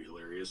that was pretty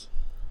hilarious.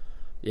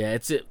 Yeah,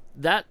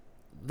 that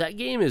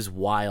game is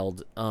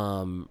wild.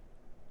 I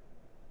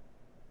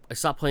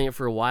stopped playing it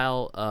for a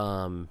while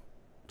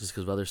just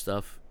because of other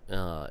stuff.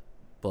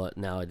 But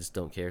now I just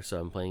don't care, so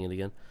I'm playing it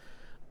again.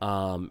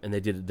 And they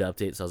did the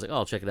update, so I was like, oh,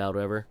 I'll check it out,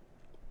 whatever.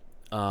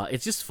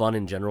 It's just fun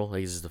in general.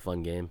 Like, it's just a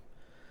fun game.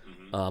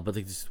 But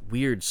like, this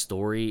weird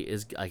story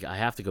is, like, I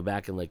have to go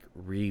back and like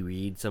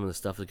reread some of the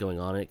stuff that's going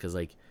on in it, because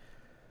like,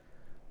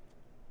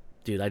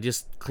 dude, I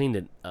just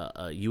cleaned a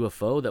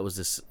UFO that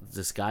was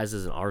disguised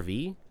as an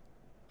RV.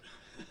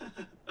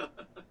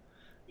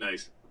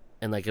 Nice.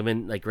 And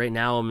like, right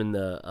now I'm in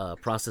the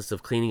process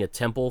of cleaning a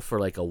temple for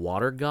like a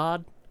water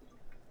god.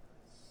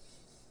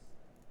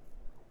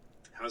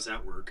 How's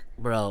that work?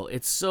 Bro,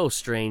 it's so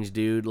strange,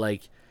 dude.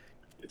 Like,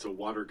 it's a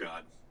water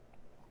god.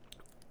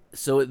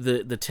 So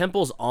the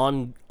temple's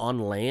on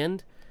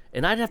land,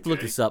 and I'd have to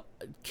look this up.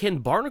 Can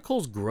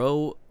barnacles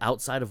grow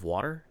outside of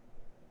water?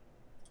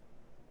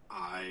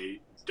 I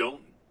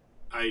don't know.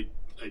 I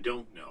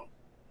don't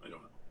know.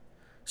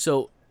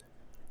 So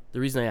the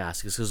reason I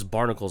ask is because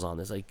barnacles on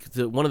this. Like,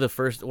 one of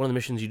the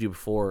missions you do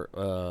before,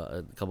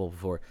 a couple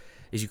before,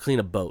 is you clean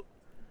a boat,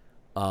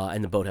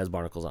 and the boat has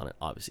barnacles on it,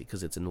 obviously,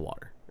 because it's in the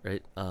water,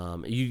 right?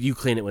 You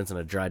clean it when it's in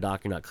a dry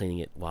dock. You're not cleaning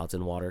it while it's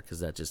in water, because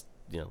that just,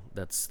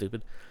 that's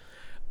stupid.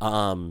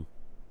 Then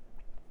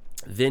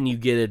you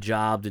get a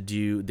job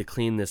to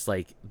clean this,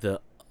 like,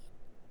 the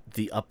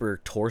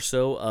upper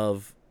torso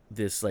of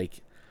this,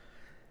 like,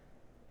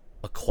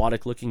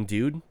 aquatic looking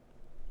dude.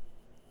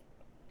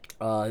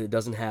 It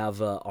doesn't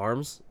have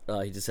arms.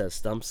 He just has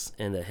stumps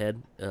and a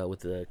head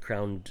with the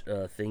crowned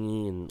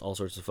thingy and all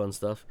sorts of fun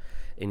stuff.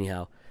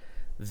 Anyhow,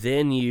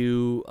 then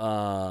you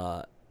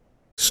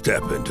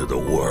step into the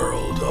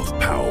world of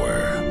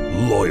power,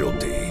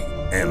 loyalty,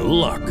 and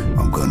luck.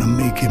 I'm gonna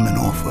make him an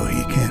offer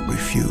he can't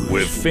refuse.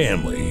 With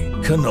family,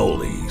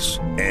 cannolis,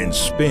 and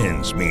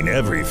spins mean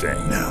everything.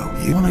 Now,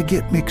 you wanna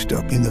get mixed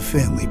up in the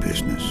family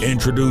business.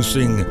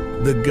 Introducing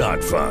The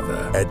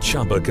Godfather at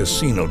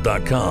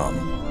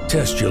ChumbaCasino.com.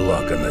 Test your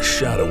luck in the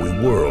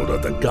shadowy world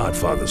of The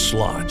Godfather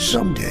slot.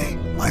 Someday,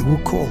 I will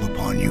call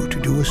upon you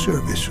to do a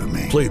service for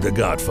me. Play The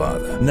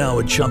Godfather now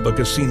at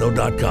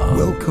ChumbaCasino.com.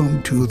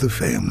 Welcome to the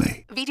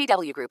family.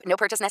 VGW Group. No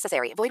purchase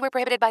necessary. Void where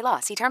prohibited by law.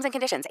 See terms and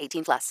conditions.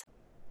 18+.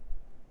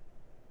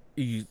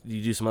 You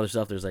do some other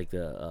stuff. There's like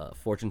the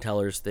fortune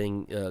tellers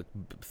thing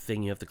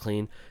you have to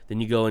clean.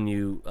 Then you go and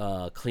you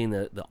clean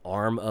the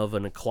arm of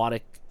an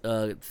aquatic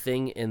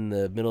thing in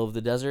the middle of the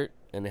desert,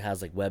 and it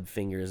has like web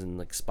fingers and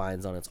like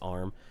spines on its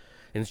arm,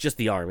 and it's just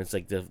the arm. It's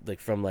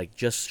like from like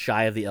just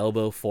shy of the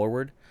elbow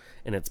forward,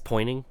 and it's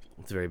pointing.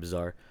 It's very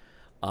bizarre.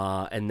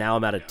 And now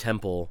I'm at a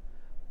temple,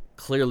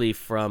 clearly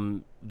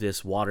from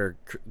this water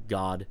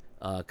god,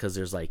 because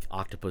there's like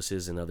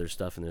octopuses and other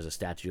stuff, and there's a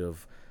statue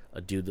of a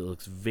dude that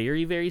looks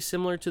very, very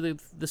similar to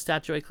the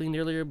statue I cleaned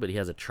earlier, but he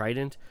has a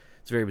trident.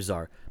 It's very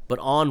bizarre. But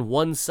on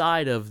one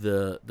side of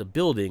the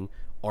building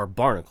are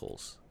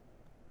barnacles.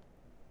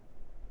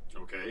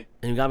 Okay.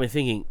 And it got me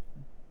thinking,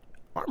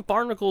 aren't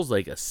barnacles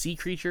like a sea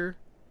creature?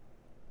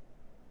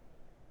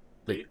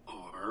 They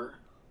are.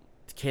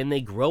 Can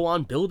they grow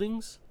on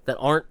buildings that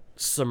aren't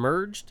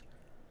submerged?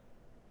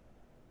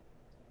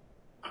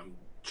 I'm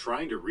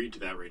trying to read to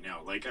that right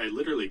now. Like, I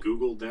literally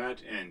Googled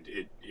that, and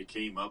it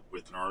came up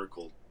with an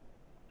article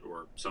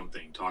or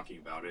something talking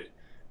about it,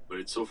 but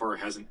it so far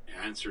hasn't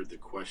answered the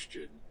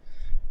question.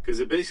 Because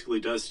it basically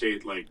does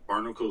state, like,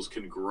 barnacles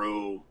can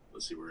grow.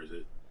 Let's see, where is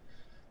it?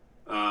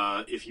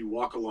 If you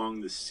walk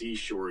along the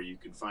seashore, you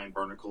can find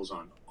barnacles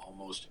on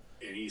almost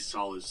any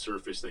solid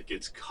surface that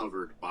gets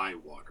covered by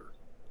water.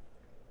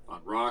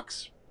 On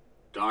rocks,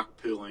 dock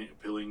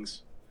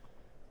pillings,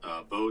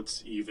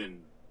 boats,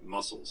 even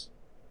mussels.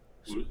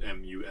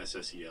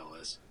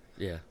 Mussels.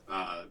 Yeah.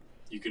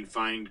 You can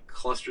find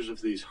clusters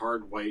of these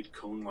hard white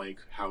cone-like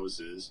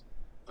houses.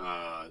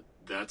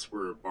 That's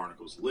where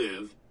barnacles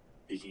live.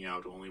 peeking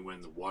out only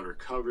when the water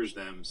covers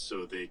them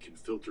so they can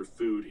filter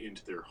food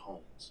into their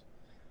homes.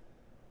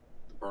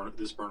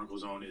 This barnacle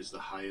zone is the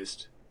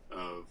highest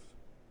of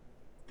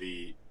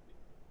the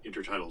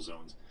intertidal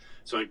zones.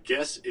 So I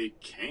guess it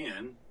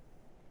can,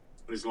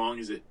 as long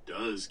as it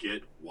does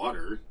get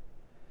water.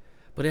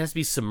 But it has to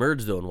be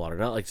submerged though in water,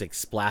 not like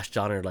splashed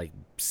on or like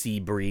sea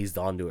breezed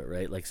onto it,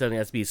 right? Like something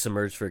has to be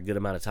submerged for a good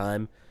amount of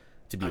time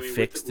to be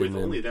fixed. With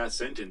only that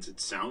sentence, it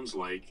sounds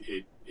like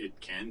it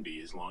can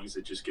be, as long as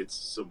it just gets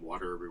some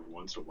water every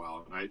once in a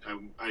while. And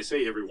I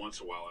say every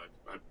once in a while,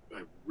 I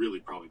really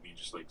probably mean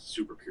just like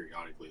super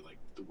periodically, like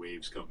the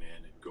waves come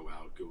in and go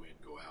out, go in,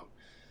 go out.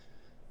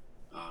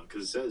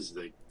 Because it says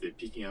they're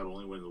peeking out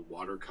only when the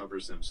water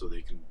covers them so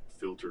they can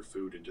filter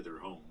food into their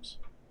homes.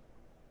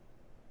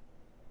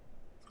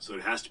 So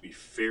it has to be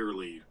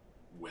fairly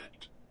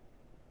wet.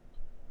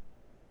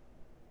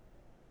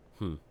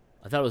 I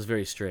thought it was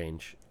very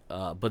strange.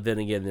 But then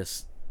again,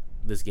 this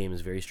game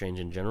is very strange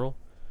in general.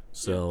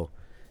 So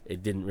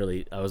it didn't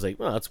really... I was like,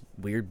 well, that's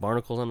weird,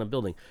 barnacles on a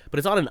building. But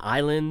it's on an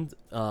island,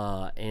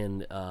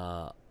 and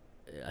I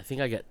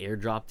think I got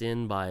airdropped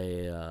in by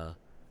a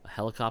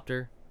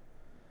helicopter.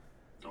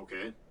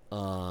 Okay.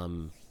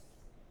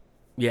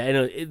 Yeah, I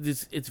know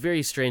it's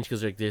very strange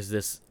because like there's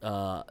this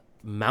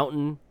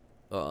mountain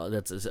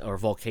or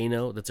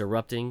volcano that's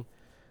erupting.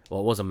 Well,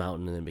 it was a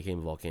mountain and then became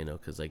a volcano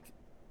because like,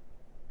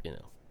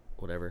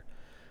 whatever.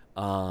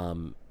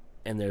 And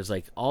there's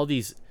like all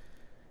these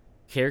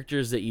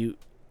characters that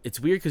it's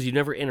weird because you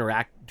never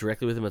interact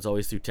directly with them. It's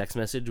always through text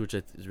message, which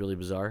is really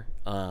bizarre.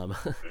 There's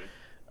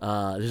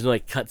no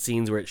like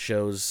cutscenes where it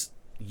shows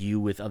you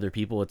with other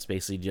people. It's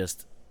basically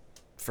just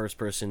first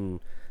person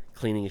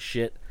cleaning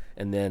shit.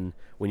 And then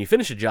when you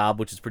finish a job,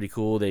 which is pretty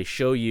cool, they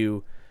show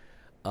you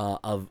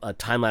of a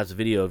time-lapse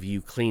video of you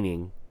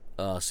cleaning,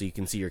 so you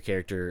can see your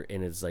character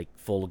and it's like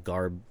full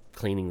garb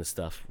cleaning the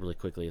stuff really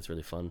quickly. It's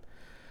really fun.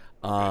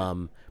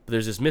 But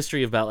there's this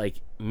mystery about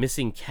like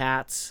missing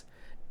cats,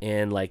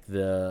 and like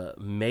the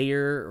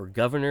mayor or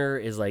governor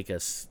is like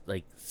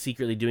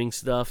secretly doing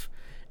stuff,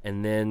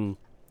 and then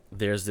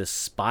there's this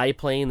spy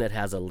plane that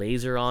has a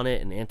laser on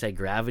it and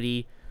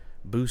anti-gravity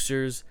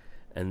boosters,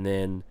 and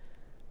then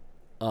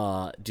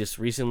just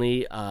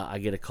recently I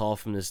get a call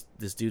from this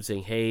dude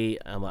saying, hey,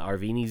 my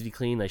RV needs to be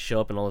cleaned. I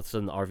show up and all of a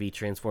sudden the RV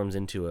transforms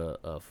into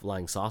a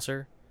flying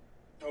saucer.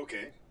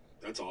 Okay,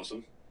 that's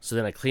awesome. So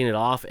then I clean it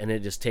off and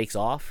it just takes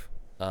off.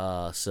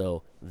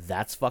 So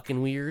that's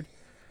fucking weird.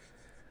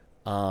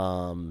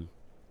 Yeah,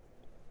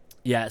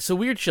 so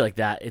weird shit like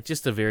that. It's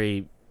just a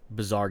very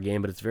bizarre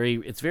game, but it's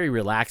very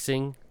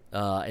relaxing,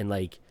 and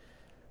like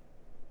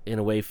in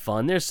a way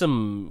fun. There's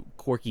some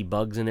quirky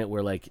bugs in it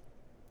where like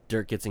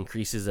dirt gets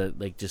increases that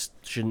like just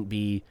shouldn't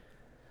be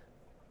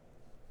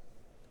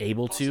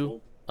able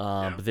to.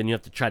 But then you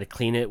have to try to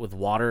clean it with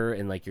water,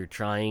 and like you're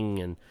trying,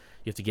 and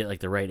you have to get like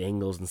the right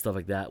angles and stuff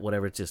like that.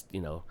 Whatever, it's just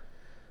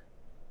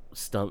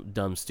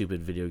dumb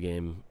stupid video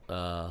game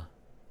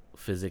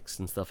physics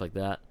and stuff like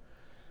that.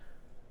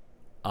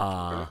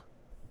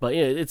 But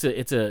yeah,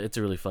 it's a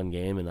really fun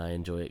game, and I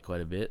enjoy it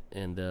quite a bit,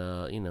 and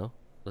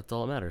that's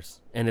all that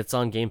matters. And it's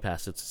on Game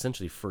Pass. It's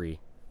essentially free.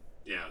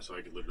 Yeah, so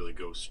I could literally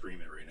go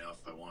stream it right now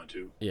if I wanted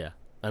to. Yeah,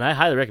 and I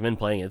highly recommend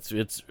playing it.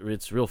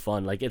 It's real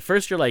fun. Like at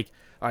first you're like,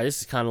 all right,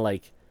 this is kind of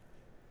like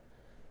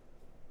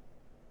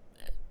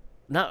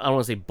I don't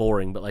want to say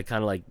boring, but like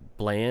kind of like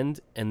bland,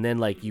 and then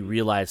like you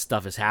realize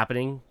stuff is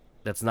happening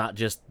that's not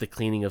just the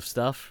cleaning of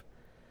stuff,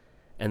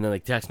 and then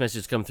like text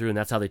messages come through, and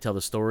that's how they tell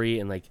the story,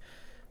 and like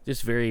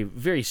just very,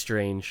 very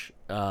strange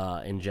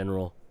in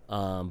general.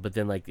 But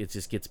then like it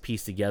just gets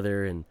pieced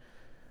together and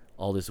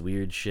all this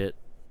weird shit.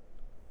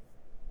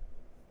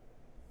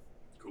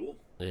 Cool.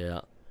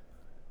 Yeah.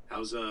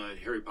 How's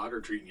Harry Potter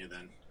treating you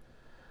then?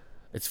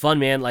 It's fun,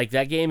 man. Like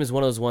that game is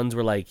one of those ones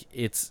where like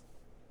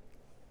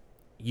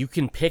you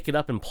can pick it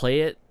up and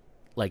play it,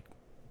 like,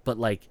 but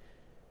like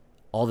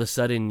all of a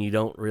sudden you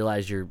don't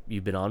realize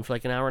you've been on for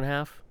like an hour and a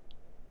half.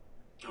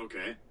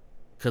 Okay.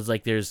 Because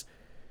like this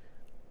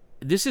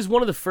is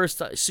one of the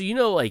first. So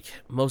like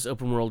most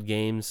open world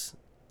games.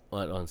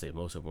 Well, I don't want to say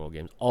most open world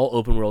games. All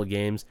open world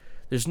games.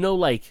 There's no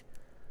like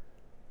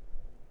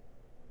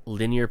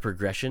linear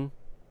progression.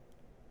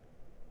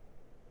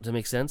 Does that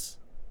make sense?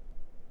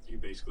 You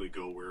basically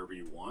go wherever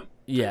you want.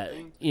 Yeah,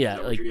 yeah.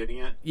 Like what you're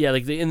getting at? Yeah,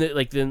 like in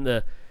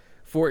the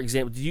for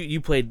example, did you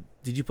play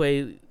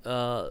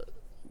the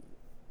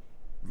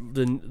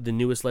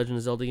newest Legend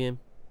of Zelda game?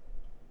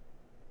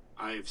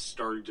 I've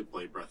started to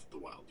play Breath of the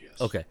Wild. Yes.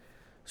 Okay,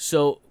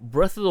 so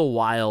Breath of the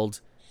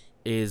Wild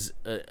is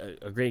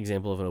a great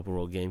example of an open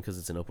world game because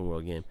it's an open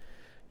world game.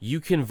 You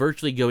can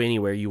virtually go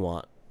anywhere you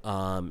want.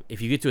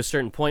 If you get to a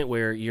certain point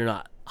where you're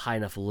not high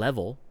enough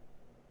level,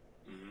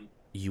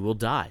 you will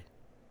die.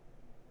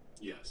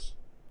 Yes.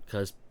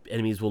 Because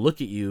enemies will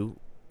look at you,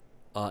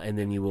 and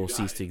then you will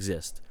cease to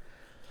exist.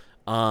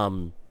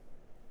 For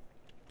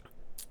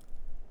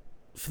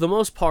the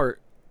most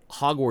part,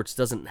 Hogwarts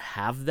doesn't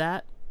have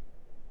that.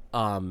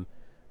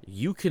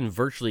 You can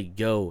virtually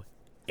go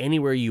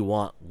anywhere you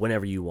want,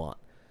 whenever you want.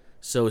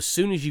 So as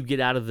soon as you get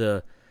out of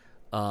the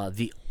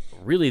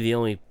really the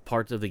only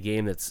part of the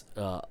game that's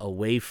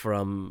away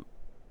from,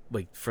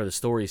 like, for the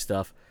story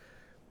stuff,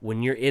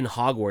 when you're in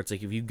Hogwarts,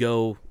 like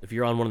if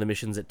you're on one of the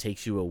missions that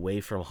takes you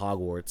away from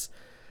Hogwarts,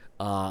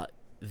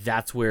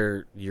 that's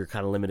where you're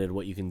kind of limited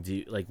what you can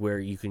do, like where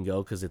you can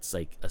go, because it's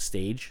like a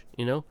stage,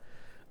 you know.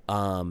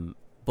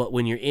 But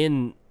when you're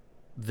in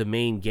the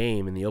main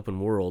game in the open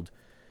world,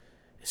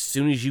 as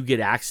soon as you get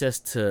access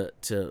to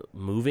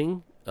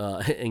moving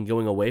and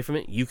going away from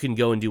it, you can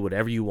go and do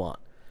whatever you want.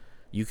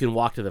 You can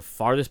walk to the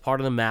farthest part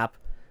of the map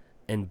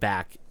and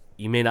back.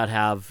 You may not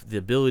have the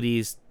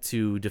abilities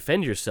to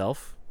defend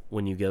yourself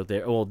when you go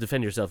there. Well,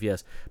 defend yourself,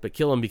 yes, but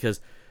kill them,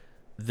 because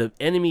the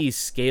enemies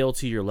scale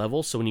to your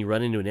level. So when you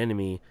run into an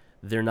enemy,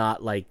 they're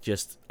not like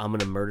just, I'm going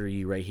to murder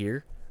you right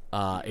here.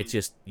 It's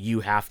just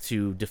you have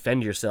to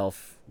defend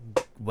yourself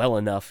well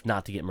enough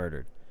not to get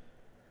murdered.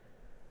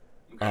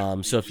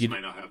 Okay. So if you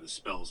might not have the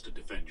spells to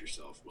defend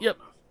yourself well yep.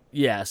 enough.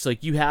 Yeah, so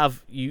like you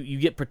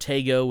get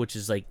Protego, which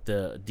is like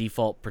the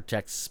default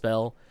protect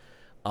spell,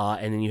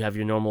 and then you have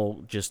your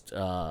normal just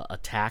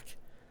attack,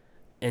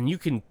 and you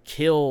can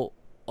kill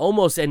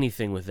almost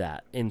anything with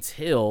that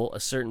until a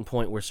certain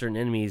point where certain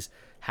enemies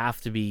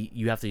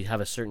you have to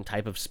have a certain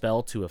type of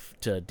spell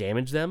to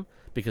damage them,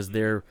 because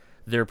their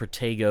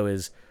Protego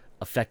is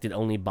affected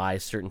only by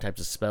certain types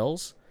of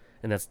spells,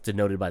 and that's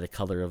denoted by the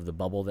color of the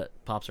bubble that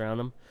pops around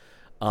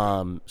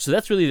them. So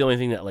that's really the only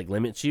thing that like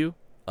limits you.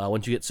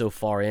 Once you get so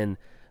far in,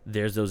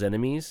 there's those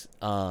enemies.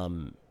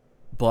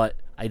 But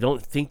I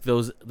don't think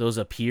those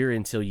appear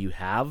until you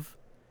have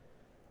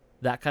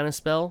that kind of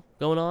spell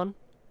going on.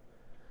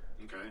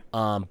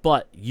 Okay.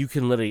 But you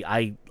can literally,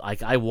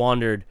 I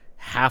wandered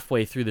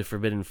halfway through the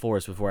Forbidden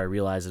Forest before I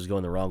realized I was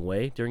going the wrong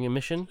way during a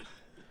mission.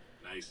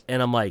 Nice.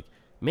 And I'm like,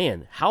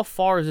 man, how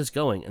far is this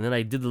going? And then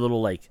I did the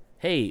little like,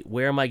 hey,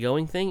 where am I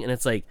going thing? And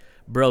it's like,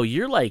 bro,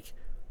 you're like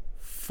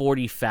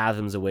 40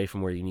 fathoms away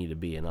from where you need to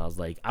be. And I was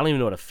like, I don't even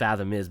know what a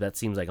fathom is, but that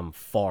seems like I'm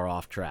far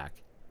off track.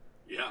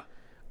 Yeah.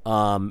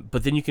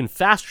 But then you can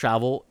fast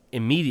travel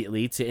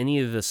immediately to any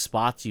of the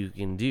spots you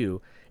can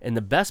do. And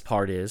the best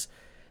part is,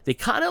 they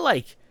kind of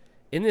like,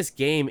 in this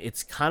game,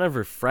 it's kind of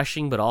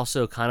refreshing, but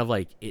also kind of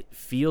like, it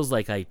feels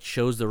like I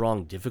chose the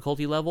wrong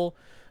difficulty level.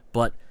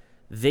 But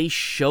they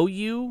show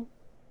you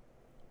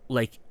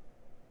like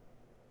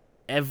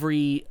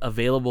every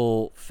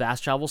available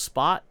fast travel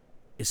spot.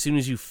 As soon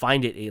as you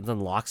find it, it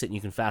unlocks it and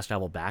you can fast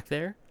travel back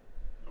there.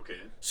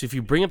 Okay. So if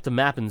you bring up the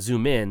map and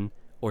zoom in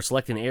or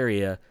select an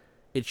area,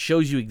 it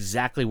shows you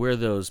exactly where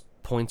those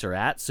points are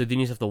at. So then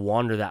you just have to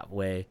wander that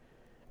way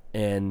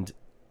and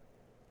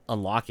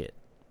unlock it.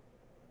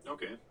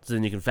 Okay. So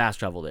then you can fast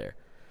travel there.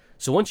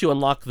 So once you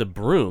unlock the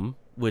broom,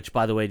 which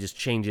by the way just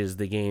changes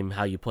the game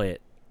how you play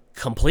it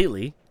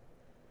completely,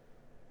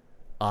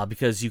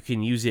 because you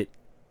can use it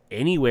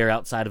anywhere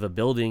outside of a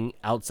building,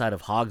 outside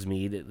of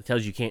Hogsmeade. It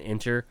tells you can't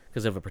enter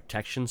because of a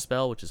protection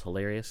spell, which is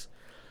hilarious.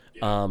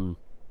 Yeah.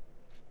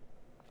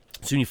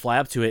 So when you fly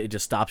up to it, it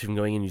just stops you from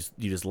going in.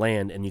 You just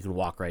land and you can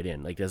walk right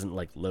in. Like, it doesn't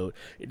like load.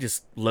 It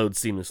just loads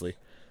seamlessly.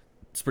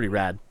 It's pretty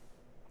rad.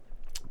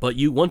 But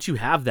once you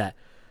have that,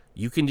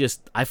 you can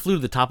just. I flew to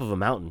the top of a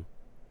mountain,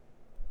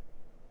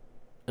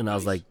 and I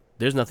was like,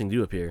 "There's nothing to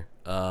do up here,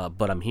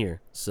 but I'm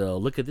here. So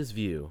look at this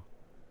view."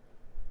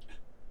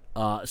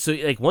 So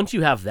like once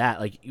you have that,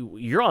 like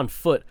you're on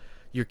foot,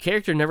 your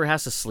character never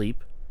has to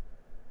sleep.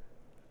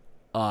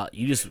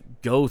 You just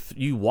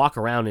you walk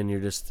around and you're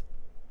just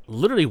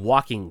literally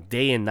walking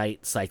day and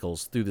night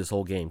cycles through this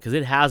whole game, because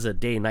it has a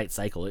day and night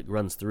cycle it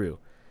runs through.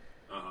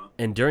 Uh-huh.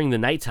 And during the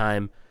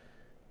nighttime,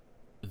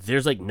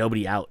 there's like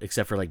nobody out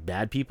except for like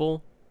bad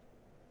people.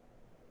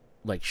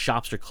 Like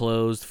shops are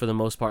closed for the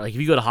most part. Like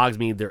if you go to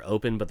Hogsmeade, they're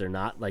open, but they're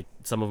not. Like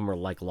some of them are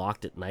like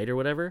locked at night or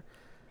whatever.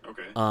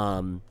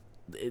 Okay.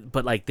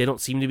 But like they don't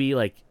seem to be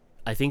like,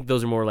 I think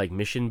those are more like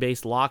mission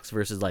based locks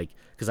versus like,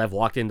 because I've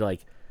walked into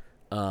like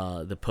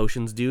the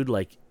potions dude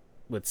like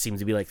what seems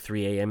to be like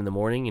 3 a.m. in the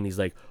morning, and he's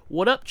like,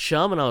 "What up,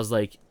 chum?" And I was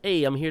like,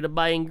 "Hey, I'm here to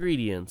buy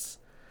ingredients."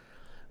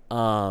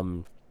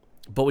 But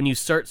when you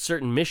start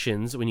certain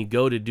missions, when you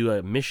go to do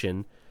a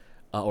mission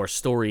or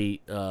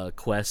story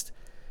quest,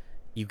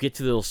 you get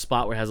to the little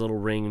spot where it has a little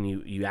ring,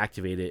 and you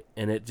activate it,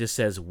 and it just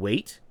says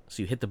wait.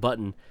 So you hit the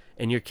button,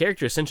 and your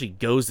character essentially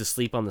goes to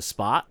sleep on the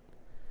spot.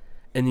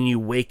 And then you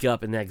wake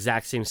up in that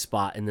exact same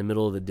spot in the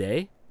middle of the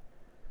day,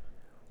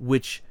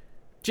 which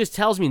just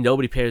tells me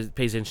nobody pays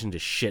attention to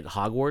shit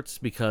Hogwarts,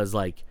 because,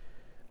 like,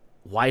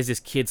 why is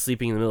this kid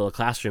sleeping in the middle of the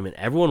classroom? And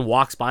everyone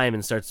walks by him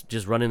and starts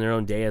just running their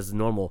own day as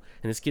normal.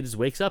 And this kid just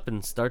wakes up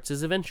and starts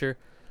his adventure.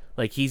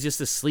 Like, he's just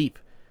asleep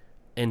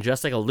and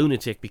dressed like a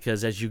lunatic,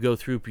 because as you go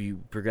through,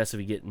 you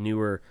progressively get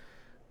newer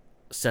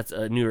sets,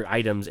 newer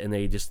items, and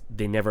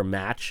they never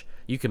match.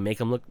 You can make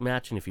them look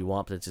match, and if you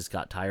want, but it just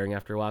got tiring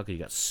after a while because you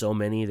got so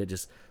many that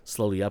just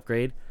slowly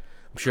upgrade.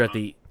 I'm sure at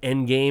the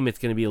end game it's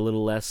going to be a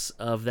little less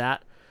of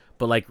that,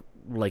 but like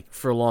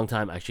for a long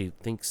time, I actually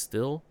think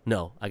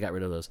I got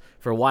rid of those.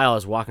 For a while, I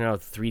was walking around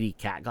with 3D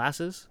cat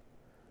glasses.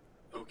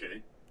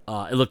 Okay.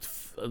 It looked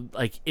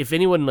like if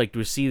anyone like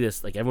to see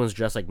this, like everyone's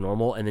dressed like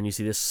normal, and then you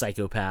see this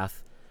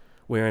psychopath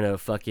wearing a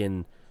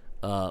fucking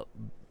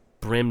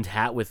brimmed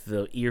hat with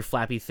the ear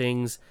flappy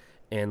things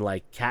and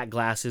like cat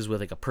glasses with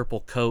like a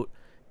purple coat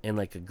and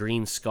like a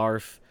green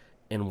scarf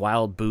and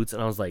wild boots,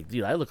 and I was like,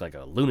 dude, I look like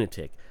a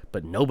lunatic,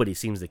 but nobody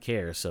seems to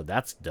care, so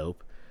that's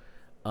dope.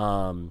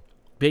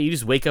 But you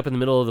just wake up in the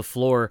middle of the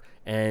floor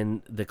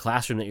and the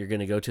classroom that you're going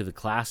to go to the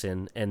class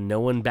in, and no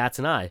one bats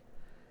an eye.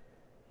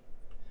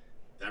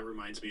 That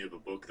reminds me of a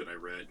book that I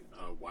read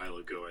a while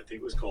ago. I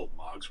think it was called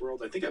Mog's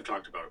World. I think I've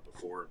talked about it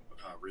before,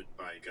 written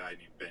by a guy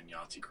named Ben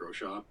Yahtzee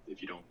Croshaw.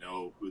 If you don't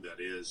know who that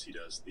is, he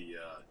does the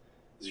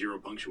zero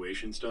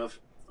punctuation stuff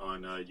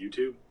on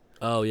YouTube.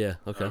 Oh, yeah,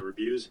 okay.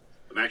 Reviews.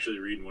 I'm actually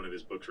reading one of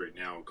his books right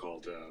now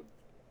called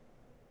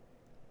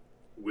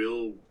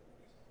Will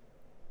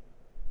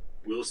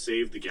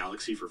Save the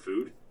Galaxy for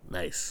Food.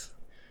 Nice.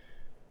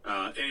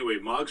 Anyway,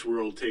 Mog's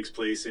World takes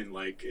place in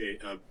like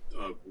a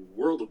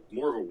world of,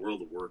 more of a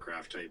World of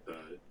Warcraft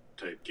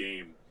type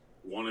game.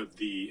 One of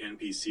the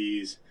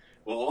NPCs,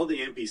 well, all the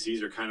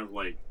NPCs are kind of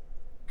like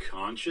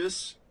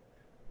conscious,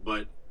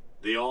 but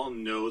they all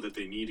know that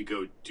they need to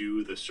go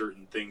do the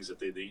certain things that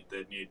they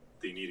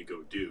need to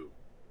go do.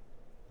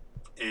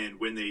 And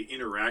when they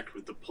interact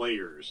with the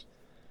players,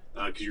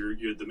 because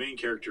you're the main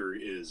character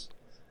is.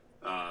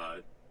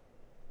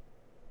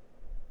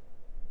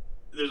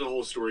 There's a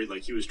whole story,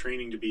 like he was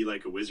training to be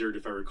like a wizard,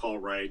 if I recall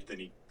right. Then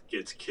he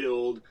gets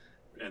killed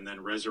and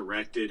then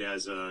resurrected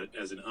as an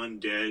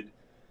undead.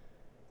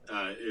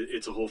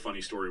 It's a whole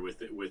funny story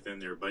within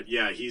there. But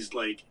yeah, he's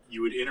like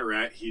you would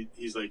interact.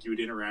 He's like you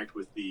would interact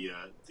with the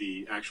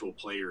actual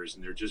players,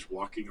 and they're just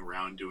walking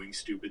around doing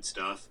stupid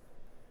stuff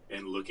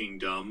and looking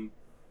dumb,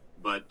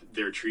 but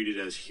they're treated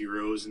as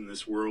heroes in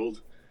this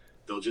world.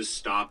 They'll just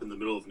stop in the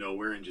middle of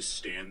nowhere and just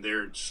stand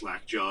there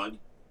slack-jawed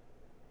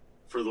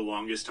for the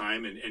longest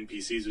time, and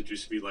NPCs would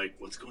just be like,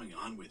 what's going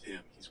on with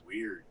him? He's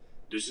weird.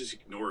 Just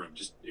ignore him.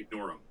 Just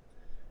ignore him.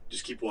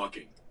 Just keep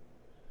walking.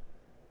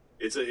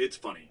 It's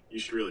funny. You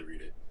should really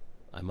read it.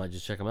 I might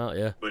just check them out,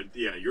 yeah. But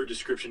yeah, your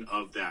description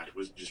of that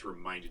was just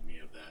reminded me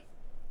of that.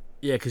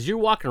 Yeah, because you're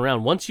walking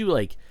around. Once you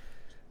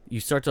you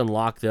start to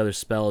unlock the other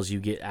spells,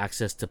 you get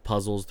access to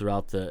puzzles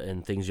throughout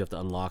and things you have to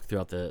unlock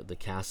throughout the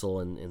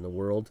castle and the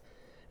world.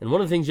 And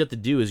one of the things you have to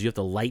do is you have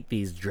to light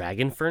these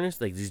dragon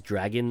furnace, like these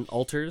dragon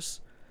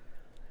altars.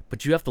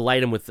 But you have to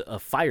light them with a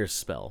fire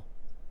spell.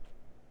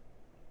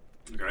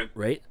 Okay.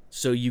 Right?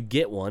 So you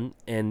get one,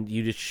 and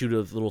you just shoot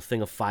a little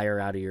thing of fire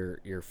out of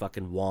your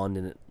fucking wand,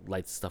 and it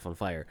lights stuff on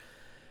fire.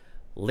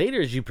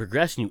 Later, as you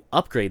progress and you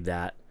upgrade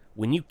that,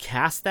 when you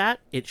cast that,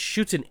 it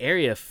shoots an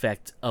area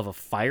effect of a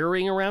fire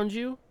ring around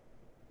you.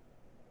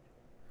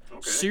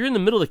 Okay. So you're in the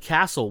middle of the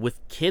castle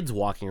with kids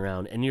walking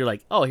around, and you're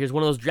like, oh, here's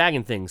one of those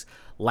dragon things.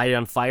 Light it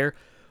on fire.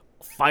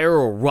 Fire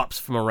erupts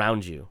from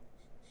around you.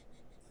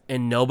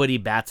 And nobody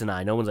bats an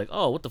eye. No one's like,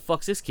 oh, what the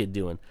fuck's this kid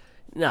doing?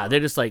 Nah, they're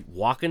just like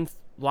walking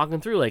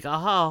through like,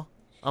 aha.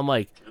 I'm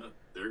like...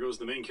 there goes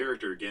the main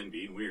character again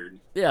being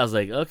weird. Yeah, I was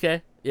like,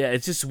 okay. Yeah,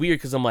 it's just weird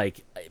because I'm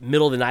like,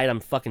 middle of the night, I'm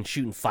fucking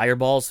shooting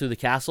fireballs through the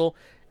castle.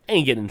 I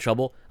ain't getting in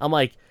trouble. I'm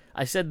like,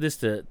 I said this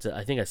to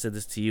I think I said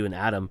this to you and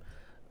Adam.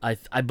 I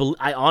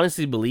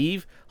honestly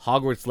believe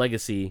Hogwarts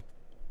Legacy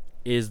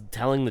is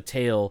telling the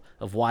tale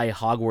of why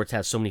Hogwarts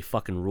has so many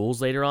fucking rules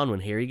later on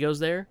when Harry goes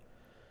there.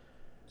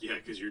 Yeah,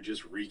 because you're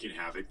just wreaking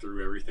havoc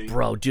through everything.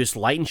 Bro, just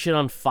lighting shit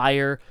on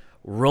fire,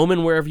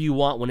 roaming wherever you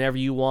want, whenever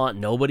you want.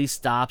 Nobody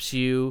stops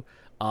you.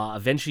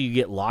 Eventually, you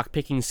get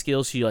lock-picking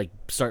skills, so you like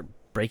start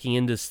breaking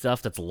into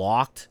stuff that's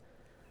locked.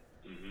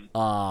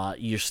 Mm-hmm.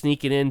 You're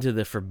sneaking into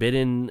the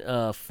forbidden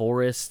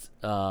forest.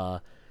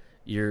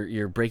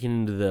 You're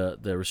breaking into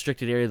the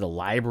restricted area, the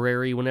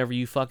library, whenever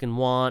you fucking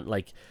want.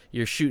 Like,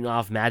 you're shooting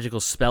off magical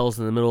spells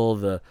in the middle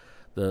of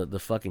the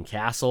fucking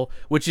castle,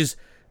 which is...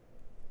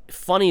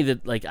 funny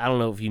that, like, I don't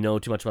know if you know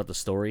too much about the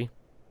story.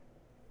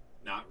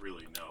 Not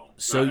really, no.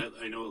 So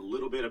I know a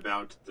little bit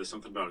about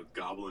something about a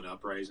goblin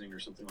uprising or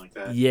something like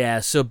that.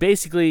 Yeah, so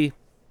basically,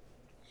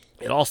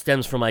 it all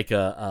stems from like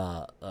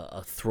a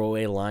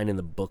throwaway line in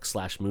the book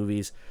 /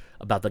 movies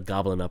about the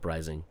goblin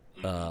uprising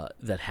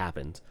that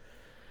happened.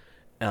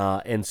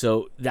 And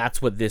so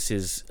that's what this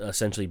is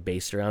essentially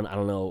based around. I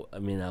don't know. I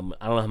mean, I don't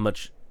know how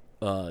much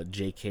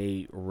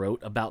J.K.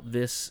 wrote about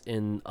this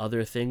in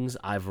other things.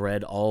 I've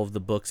read all of the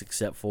books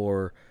except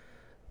for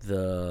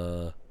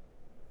the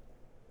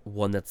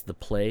one that's the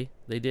play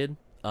they did.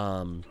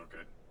 Okay.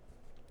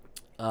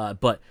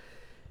 But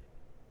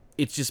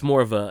it's just more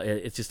of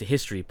it's just a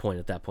history point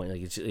at that point.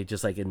 Like it's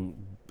just like in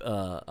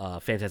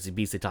Fantastic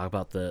Beasts, they talk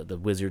about the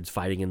wizards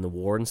fighting in the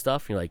war and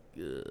stuff. And you're like,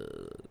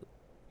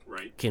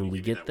 right? Can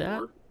we get that?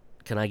 War?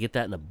 Can I get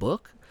that in a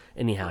book?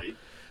 Anyhow, Right.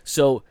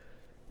 So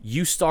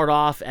you start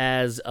off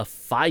as a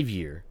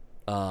 5-year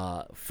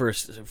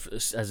first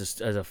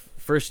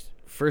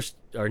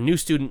or new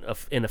student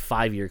in a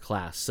 5-year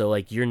class. So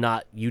like you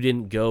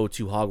didn't go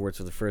to Hogwarts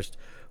for the first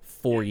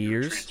 4 years.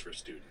 You're a transfer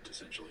student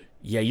essentially.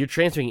 Yeah, you're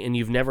transferring, and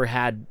you've never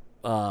had,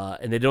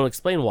 and they don't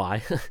explain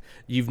why.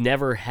 You've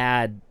never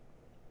had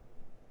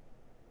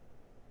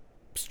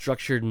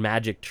structured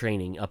magic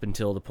training up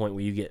until the point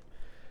where you get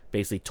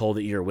basically told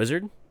that you're a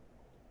wizard.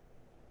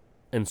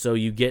 And so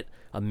you get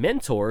a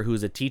mentor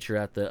who's a teacher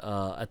at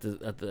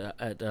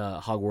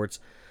Hogwarts,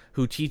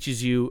 who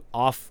teaches you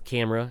off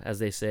camera, as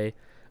they say,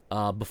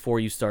 before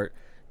you start,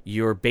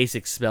 your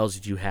basic spells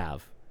that you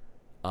have.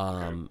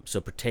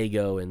 So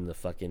Protego and the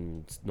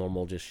fucking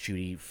normal just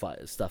shooty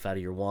stuff out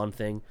of your wand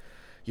thing.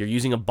 You're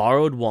using a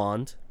borrowed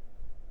wand.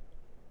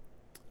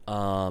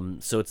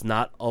 So it's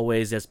not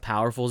always as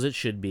powerful as it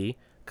should be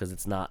because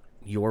it's not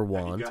your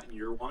wand. Have you gotten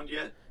your wand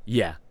yet?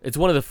 Yeah, it's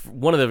one of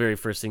the very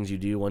first things you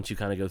do once you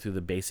kind of go through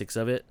the basics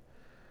of it.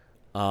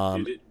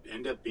 Did it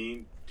end up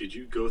being? Did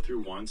you go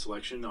through wand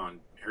selection on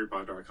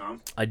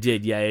HarryPotter.com? I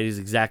did. Yeah, it is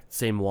exact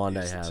same wand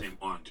I have. Same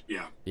wand.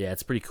 Yeah. Yeah,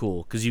 it's pretty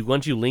cool because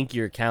once you link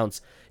your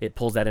accounts, it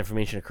pulls that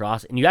information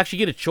across, and you actually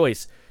get a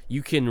choice.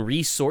 You can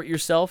resort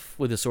yourself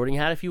with a sorting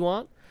hat if you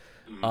want,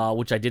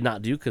 which I did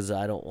not do because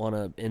I don't want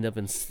to end up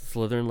in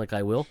Slytherin like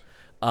I will.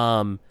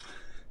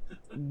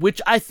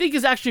 Which I think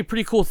is actually a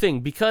pretty cool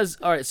thing because,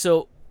 all right,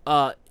 so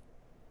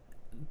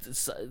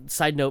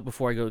side note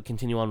before I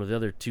continue on with the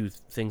other two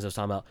things I was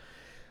talking about.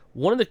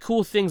 One of the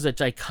cool things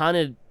that I kind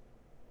of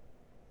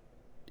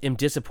am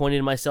disappointed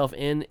in myself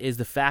in is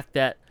the fact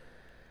that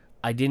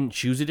I didn't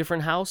choose a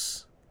different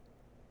house.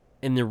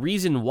 And the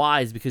reason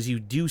why is because you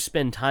do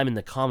spend time in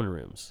the common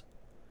rooms.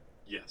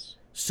 Yes.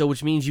 So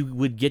which means you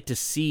would get to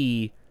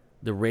see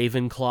the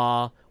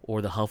Ravenclaw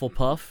or the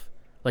Hufflepuff.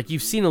 Like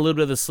you've seen a little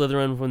bit of the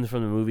Slytherin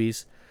from the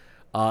movies.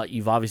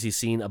 You've obviously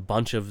seen a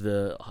bunch of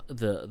the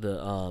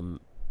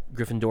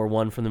Gryffindor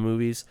one from the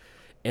movies.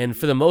 And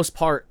for the most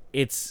part,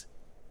 it's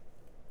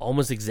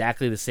almost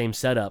exactly the same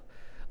setup,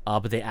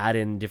 but they add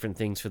in different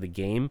things for the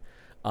game,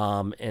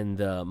 and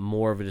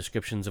more of a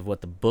descriptions of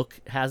what the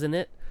book has in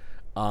it.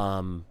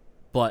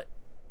 But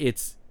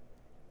it's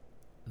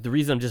the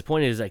reason I'm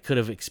disappointed is I could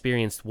have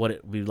experienced what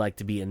it would be like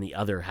to be in the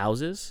other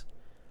houses,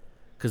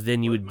 because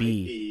then you would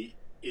be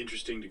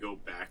interesting to go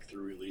back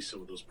through at least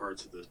some of those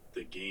parts of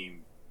the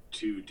game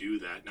to do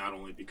that, not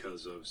only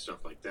because of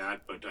stuff like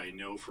that, but I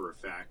know for a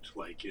fact,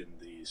 like in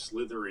the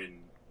Slytherin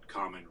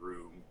common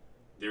room,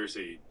 there's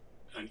an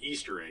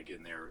Easter egg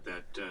in there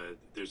that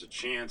there's a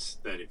chance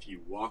that if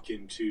you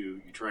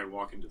try and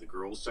walk into the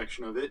girls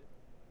section of it,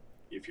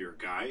 if you're a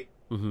guy,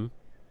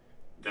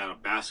 that a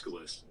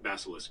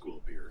basilisk will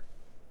appear.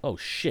 Oh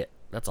shit,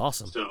 that's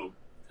awesome.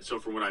 So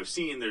from what I've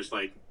seen, there's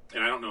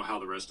and I don't know how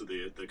the rest of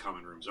the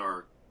common rooms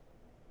are,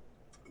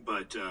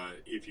 but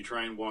if you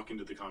try and walk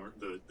into the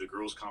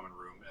girls' common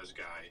room as a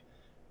guy,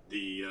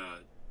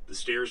 the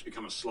stairs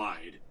become a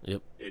slide.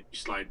 Yep. You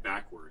slide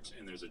backwards,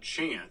 and there's a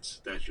chance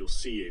that you'll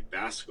see a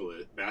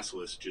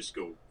basilisk just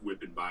go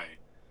whipping by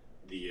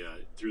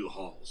through the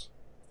halls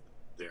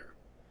there.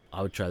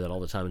 I would try that all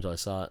the time until I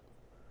saw it.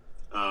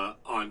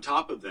 On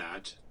top of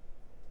that,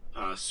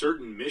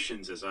 certain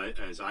missions, as I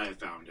have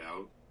found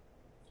out,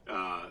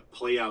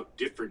 play out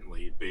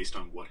differently based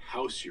on what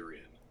house you're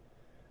in.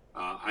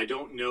 I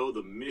don't know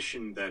the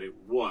mission that it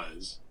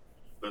was,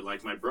 but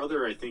like my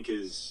brother, I think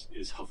is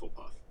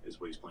Hufflepuff is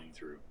what he's playing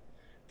through.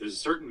 There's a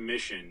certain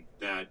mission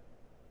that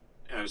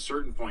at a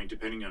certain point,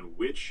 depending on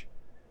which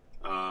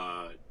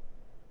house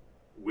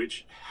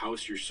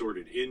you're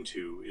sorted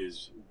into,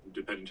 is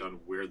dependent on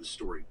where the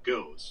story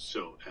goes.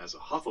 So as a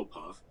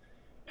Hufflepuff,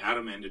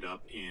 Adam ended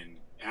up in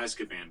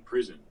Azkaban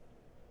prison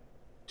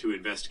to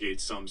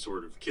investigate some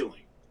sort of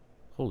killing.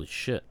 Holy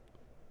shit.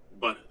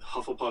 But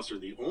Hufflepuffs are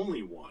the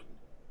only one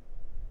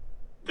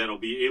that'll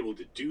be able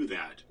to do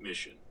that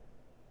mission.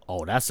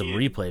 Oh, that's some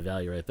replay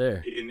value right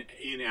there.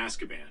 In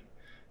Azkaban.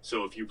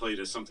 So if you played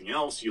as something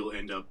else, you'll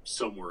end up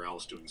somewhere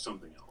else doing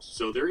something else.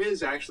 So there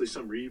is actually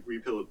some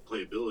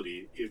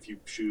replayability if you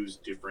choose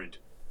different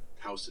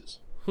houses.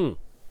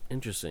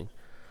 Interesting.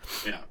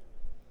 Yeah.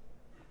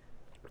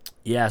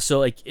 Yeah, so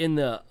like in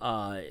the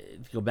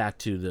go back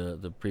to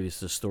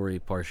the story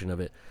portion of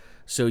it.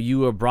 So you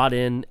were brought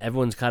in,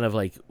 everyone's kind of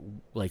like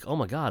oh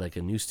my god, like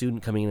a new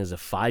student coming in as a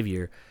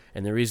 5-year,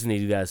 and the reason they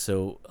do that is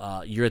so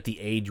you're at the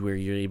age where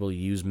you're able to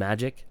use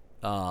magic,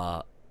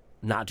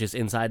 not just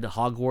inside the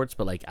Hogwarts,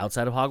 but like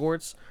outside of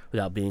Hogwarts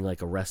without being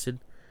like arrested.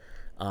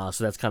 So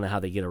that's kind of how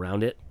they get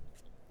around it.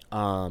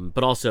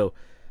 But also,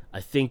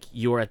 I think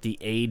you're at the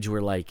age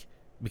where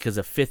because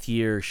a 5th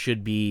year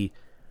should be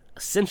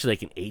essentially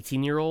like an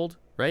 18-year-old,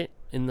 right?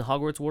 In the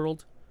Hogwarts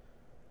world.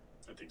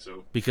 I think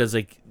so. Because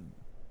a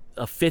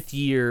 5th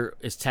year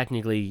is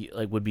technically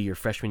would be your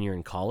freshman year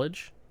in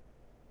college.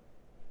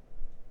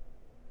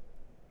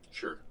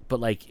 Sure.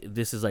 But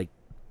this is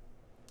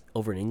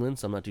over in England,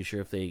 so I'm not too sure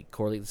if they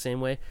correlate the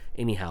same way.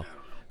 Anyhow,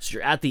 so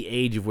you're at the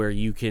age of where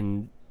you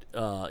can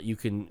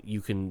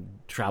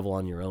travel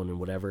on your own and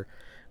whatever,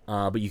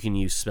 but you can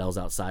use spells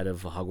outside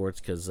of Hogwarts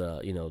because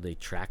they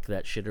track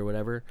that shit or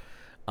whatever.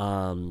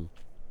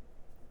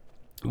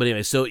 But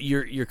anyway, so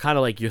you're kind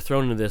of you're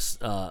thrown into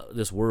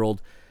this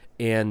world,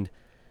 and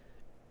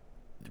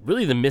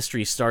really the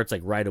mystery starts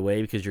right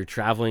away because you're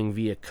traveling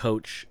via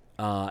coach,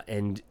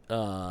 and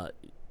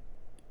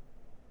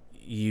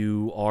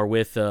you are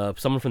with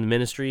someone from the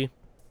ministry,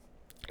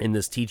 in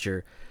this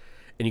teacher,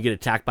 and you get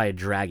attacked by a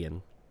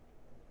dragon,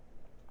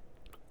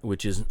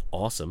 which is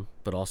awesome,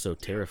 but also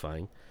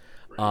terrifying.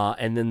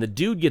 And then the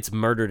dude gets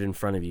murdered in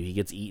front of you. He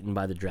gets eaten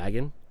by the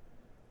dragon,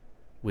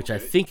 which I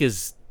think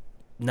is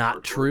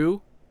not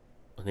true.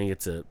 I think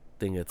it's a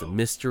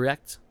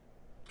misdirect.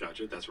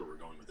 Gotcha. That's where we're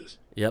going with this.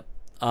 Yep.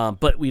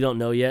 But we don't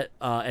know yet.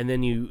 And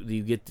then you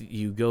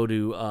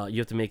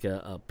have to make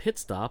a pit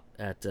stop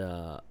at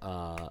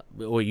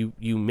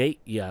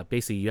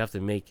basically you have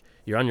to make,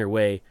 you're on your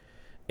way,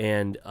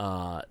 and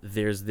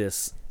there's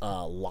this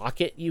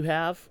locket you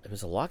have. It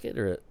was a locket,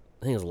 I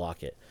think it was a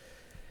locket,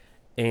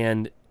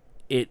 and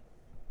it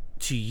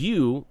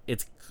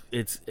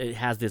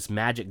has this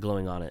magic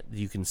glowing on it.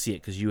 You can see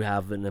it because you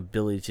have an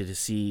ability to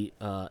see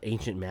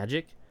ancient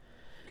magic.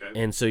 Okay.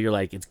 And so you're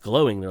like, it's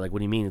glowing. They're like, what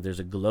do you mean? There's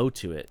a glow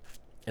to it.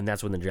 And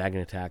that's when the dragon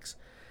attacks.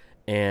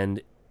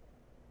 And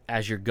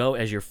as you're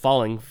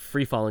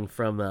free falling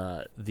from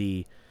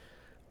the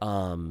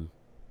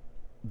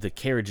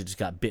carriage that just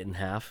got bit in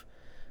half,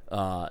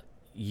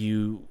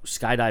 you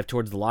skydive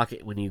towards the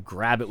locket. When you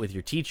grab it with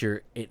your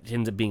teacher, it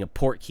ends up being a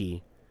port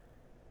key,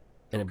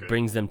 and it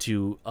brings them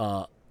to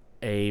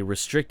a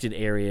restricted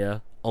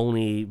area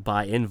only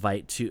by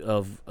invite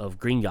of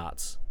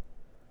Gringotts.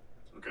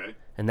 Okay.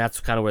 And that's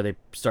kind of where they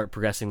start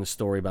progressing the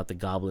story about the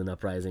Goblin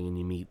Uprising, and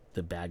you meet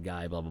the bad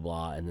guy, blah, blah,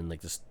 blah, and then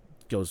like this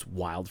goes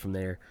wild from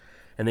there.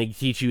 And they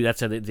teach you,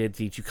 that's how they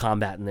teach you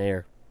combat in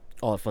there.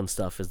 All that fun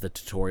stuff is the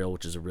tutorial,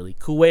 which is a really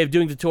cool way of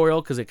doing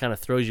tutorial because it kind of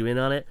throws you in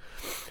on it,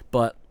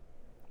 but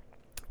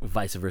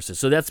vice versa.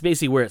 So that's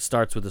basically where it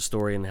starts with the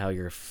story and how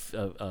you're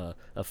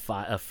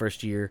a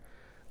first year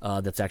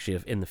that's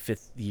actually in the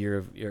fifth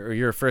year or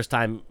you're a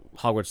first-time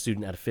Hogwarts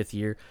student at a fifth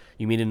year.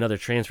 You meet another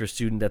transfer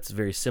student that's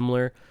very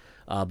similar,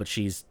 but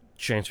she's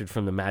transferred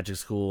from the magic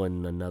school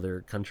in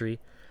another country.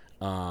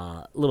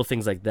 Little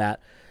things like that.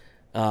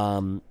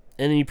 And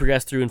then you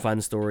progress through and find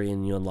the story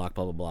and you unlock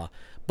blah, blah, blah.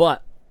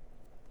 But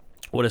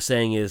what I was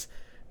saying is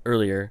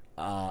earlier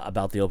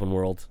about the open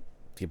world,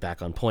 to get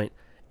back on point,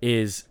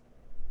 is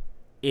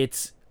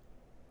it's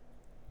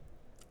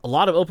a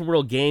lot of open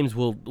world games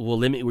will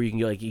limit where you can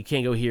go. Like, you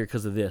can't go here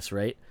because of this,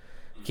 right?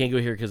 You can't go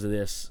here because of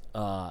this.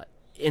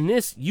 In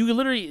this, you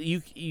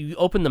literally you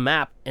open the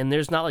map and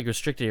there's not like a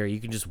restricted area. You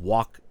can just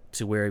walk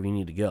to wherever you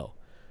need to go.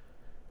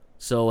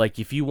 So like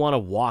if you want to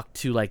walk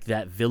to like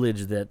that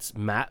village that's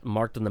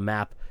marked on the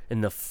map in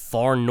the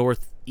far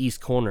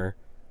northeast corner,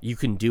 you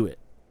can do it.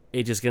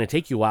 It's just going to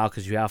take you a while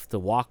because you have to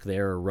walk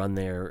there or run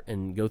there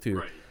and go through.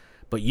 Right.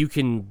 But you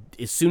can,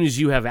 as soon as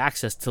you have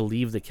access to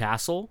leave the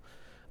castle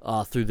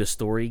through the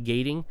story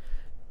gating,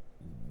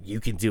 you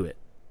can do it.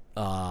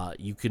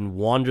 You can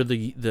wander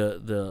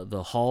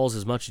the halls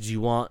as much as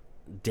you want,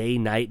 day,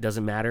 night,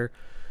 doesn't matter.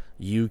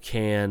 You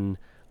can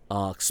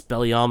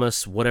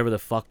Expelliarmus, whatever the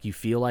fuck you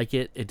feel like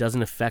it. It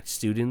doesn't affect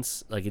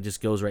students. Like, it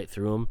just goes right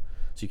through them.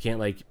 So you can't,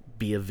 like,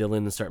 be a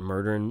villain and start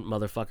murdering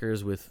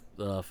motherfuckers with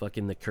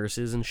fucking the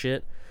curses and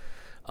shit.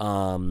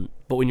 But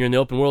when you're in the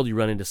open world, you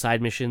run into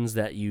side missions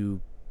that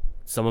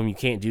some of them you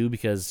can't do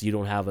because you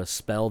don't have a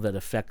spell that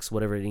affects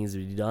whatever it needs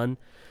to be done.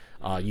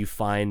 You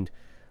find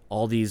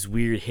all these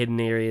weird hidden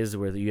areas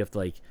where you have to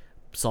like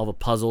solve a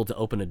puzzle to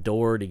open a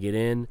door to get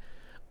in.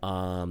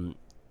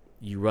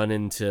 You run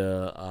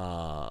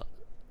into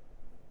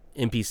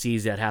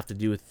NPCs that have to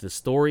do with the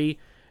story,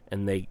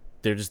 and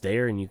they're just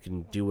there, and you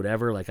can do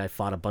whatever. Like, I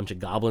fought a bunch of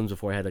goblins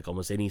before I had like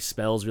almost any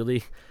spells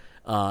really,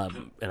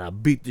 and I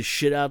beat the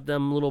shit out of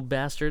them little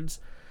bastards.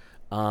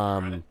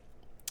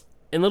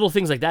 And little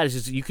things like that is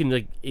just, you can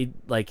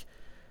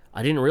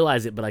I didn't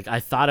realize it, but like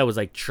I thought I was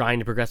like trying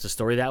to progress the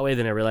story that way.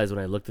 Then I realized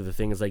when I looked at the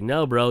thing, it's like,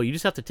 no, bro, you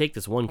just have to take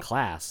this one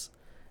class,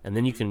 and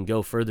then you can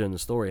go further in the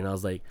story. And I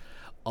was like,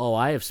 oh,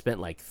 I have spent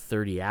like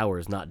 30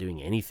 hours not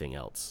doing anything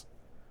else.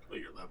 Well,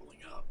 you're leveling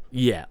up.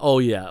 Yeah. Oh,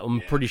 yeah.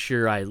 I'm pretty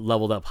sure I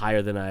leveled up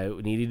higher than I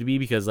needed to be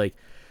because like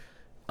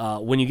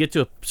when you get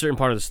to a certain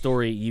part of the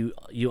story, you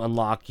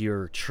unlock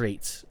your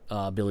traits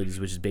abilities,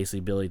 which is basically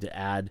ability to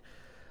add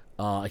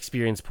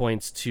experience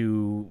points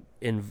to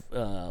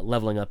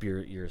leveling up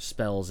your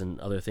spells and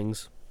other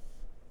things.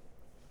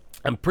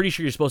 I'm pretty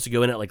sure you're supposed to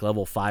go in at like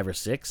level 5 or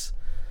 6.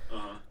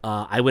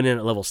 I went in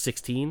at level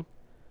 16.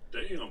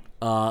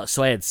 Damn.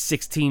 So I had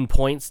 16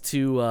 points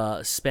to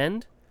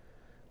spend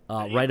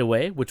right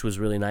away, which was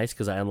really nice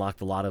because I unlocked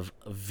a lot of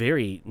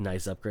very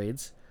nice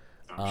upgrades.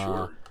 I'm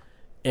sure.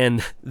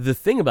 And the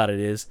thing about it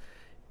is,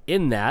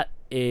 in that,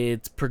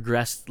 it's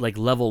progressed like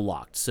level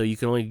locked, so you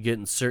can only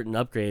get certain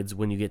upgrades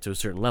when you get to a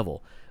certain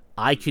level.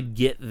 I could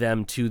get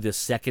them to the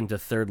second to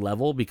third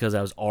level because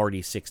I was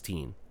already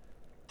 16.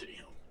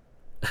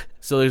 Damn.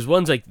 So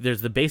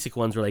there's the basic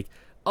ones where like,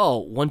 oh,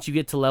 once you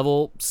get to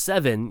level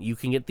 7, you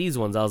can get these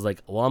ones. I was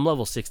like, well, I'm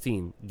level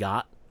 16.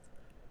 Got.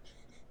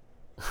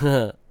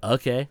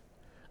 Okay.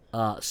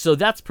 So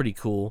that's pretty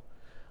cool.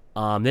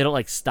 They don't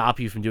like stop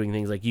you from doing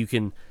things. Like, you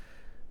can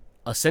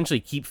essentially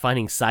keep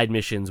finding side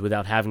missions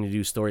without having to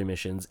do story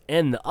missions.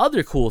 And the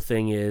other cool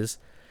thing is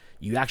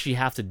you actually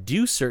have to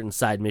do certain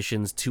side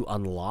missions to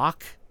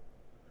unlock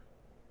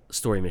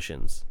story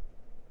missions.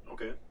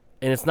 Okay.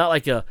 And it's not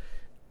like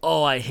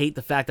I hate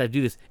the fact I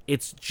do this.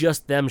 It's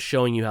just them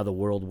showing you how the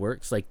world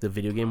works, like the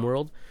video game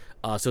world.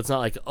 So it's not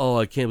like,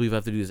 I can't believe I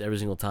have to do this every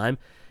single time.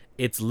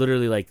 It's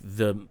literally like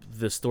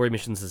the story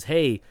mission says,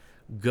 hey,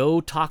 go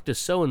talk to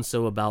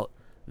so-and-so about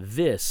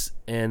this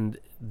and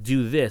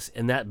do this.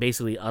 And that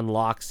basically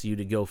unlocks you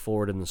to go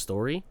forward in the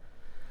story.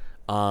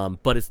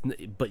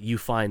 But you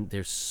find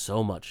there's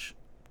so much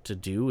to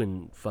do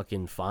and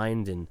fucking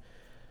find and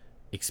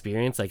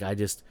experience. Like I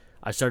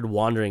started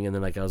wandering, and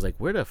then like I was like,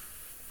 where the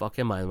fuck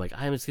am I? I'm like,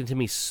 it's gonna take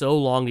me so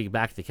long to get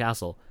back to the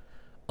castle.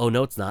 Oh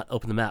no, it's not.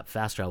 Open the map,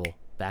 fast travel,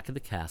 back at the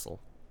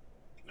castle.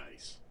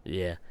 Nice.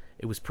 Yeah,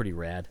 it was pretty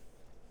rad.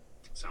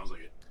 Sounds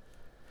like it.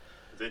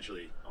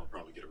 Eventually, I'll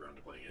probably get around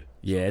to playing it.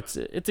 Yeah, it's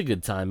a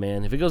good time,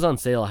 man. If it goes on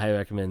sale, I highly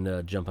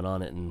recommend jumping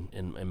on it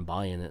and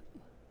buying it.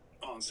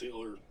 On sale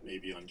or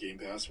maybe on Game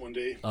Pass one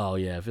day. Oh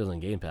yeah, if it was on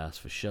Game Pass,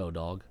 for sure,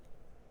 dog.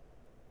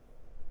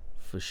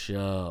 For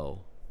sure.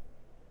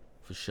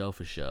 For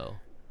sure.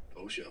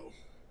 Oh, show.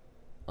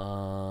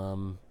 I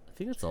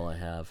think that's all I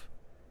have.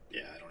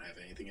 Yeah, I don't have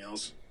anything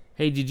else.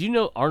 Hey, did you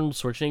know Arnold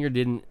Schwarzenegger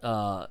didn't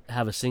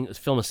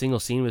film a single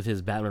scene with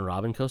his Batman and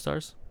Robin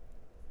co-stars?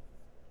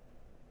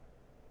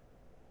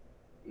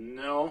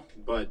 No,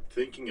 but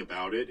thinking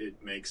about it,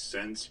 it makes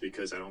sense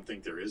because I don't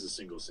think there is a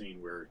single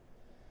scene where...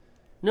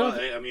 No,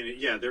 well, I mean,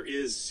 yeah, there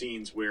is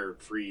scenes where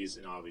Freeze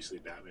and obviously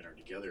Batman are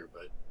together,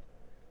 but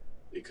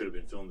it could have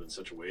been filmed in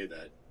such a way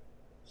that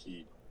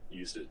he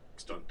used a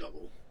stunt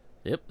double.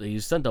 Yep, they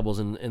used stunt doubles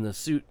in the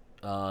suit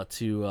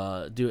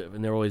to do it,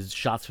 and they're always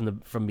shots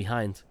from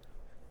behind.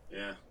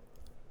 Yeah.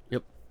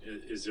 Yep.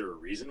 Is there a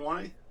reason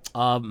why?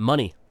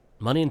 Money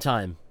and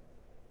time.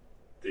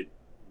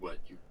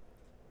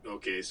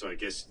 Okay, so I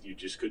guess you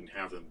just couldn't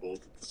have them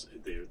both.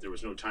 There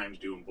was no time to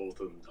do them both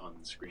on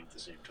the screen at the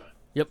same time.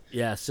 Yep.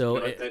 Yeah. So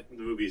the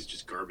movie is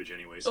just garbage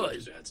anyway, so it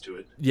just adds to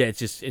it. Yeah, it's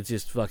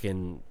just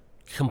fucking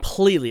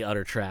completely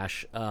utter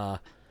trash.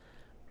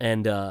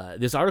 And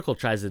this article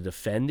tries to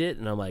defend it,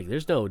 and I'm like,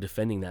 there's no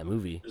defending that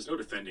movie. There's no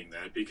defending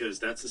that because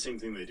that's the same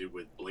thing they did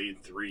with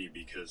Blade 3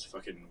 because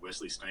fucking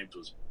Wesley Snipes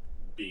was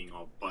being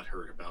all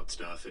butthurt about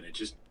stuff, and it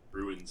just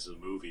ruins the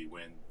movie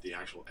when the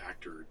actual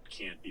actor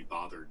can't be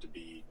bothered to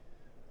be.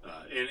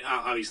 And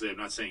obviously, I'm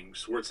not saying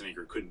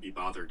Schwarzenegger couldn't be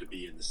bothered to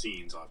be in the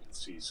scenes.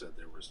 Obviously, he said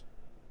there was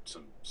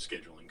some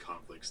scheduling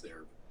conflicts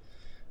there,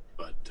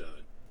 but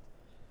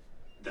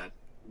that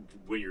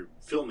when you're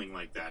filming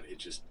like that, it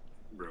just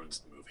ruins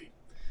the movie.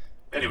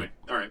 Anyway,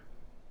 all right.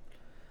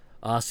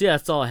 So yeah,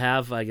 that's all I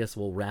have. I guess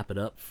we'll wrap it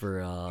up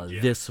for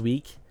this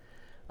week.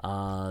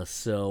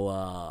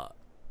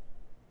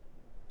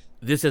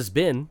 This has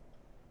been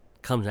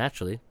Comes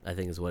Naturally, I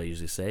think is what I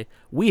usually say.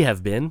 We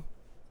have been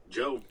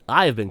Joe.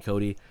 I have been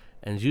Cody,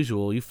 and as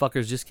usual, you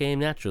fuckers just came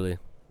naturally.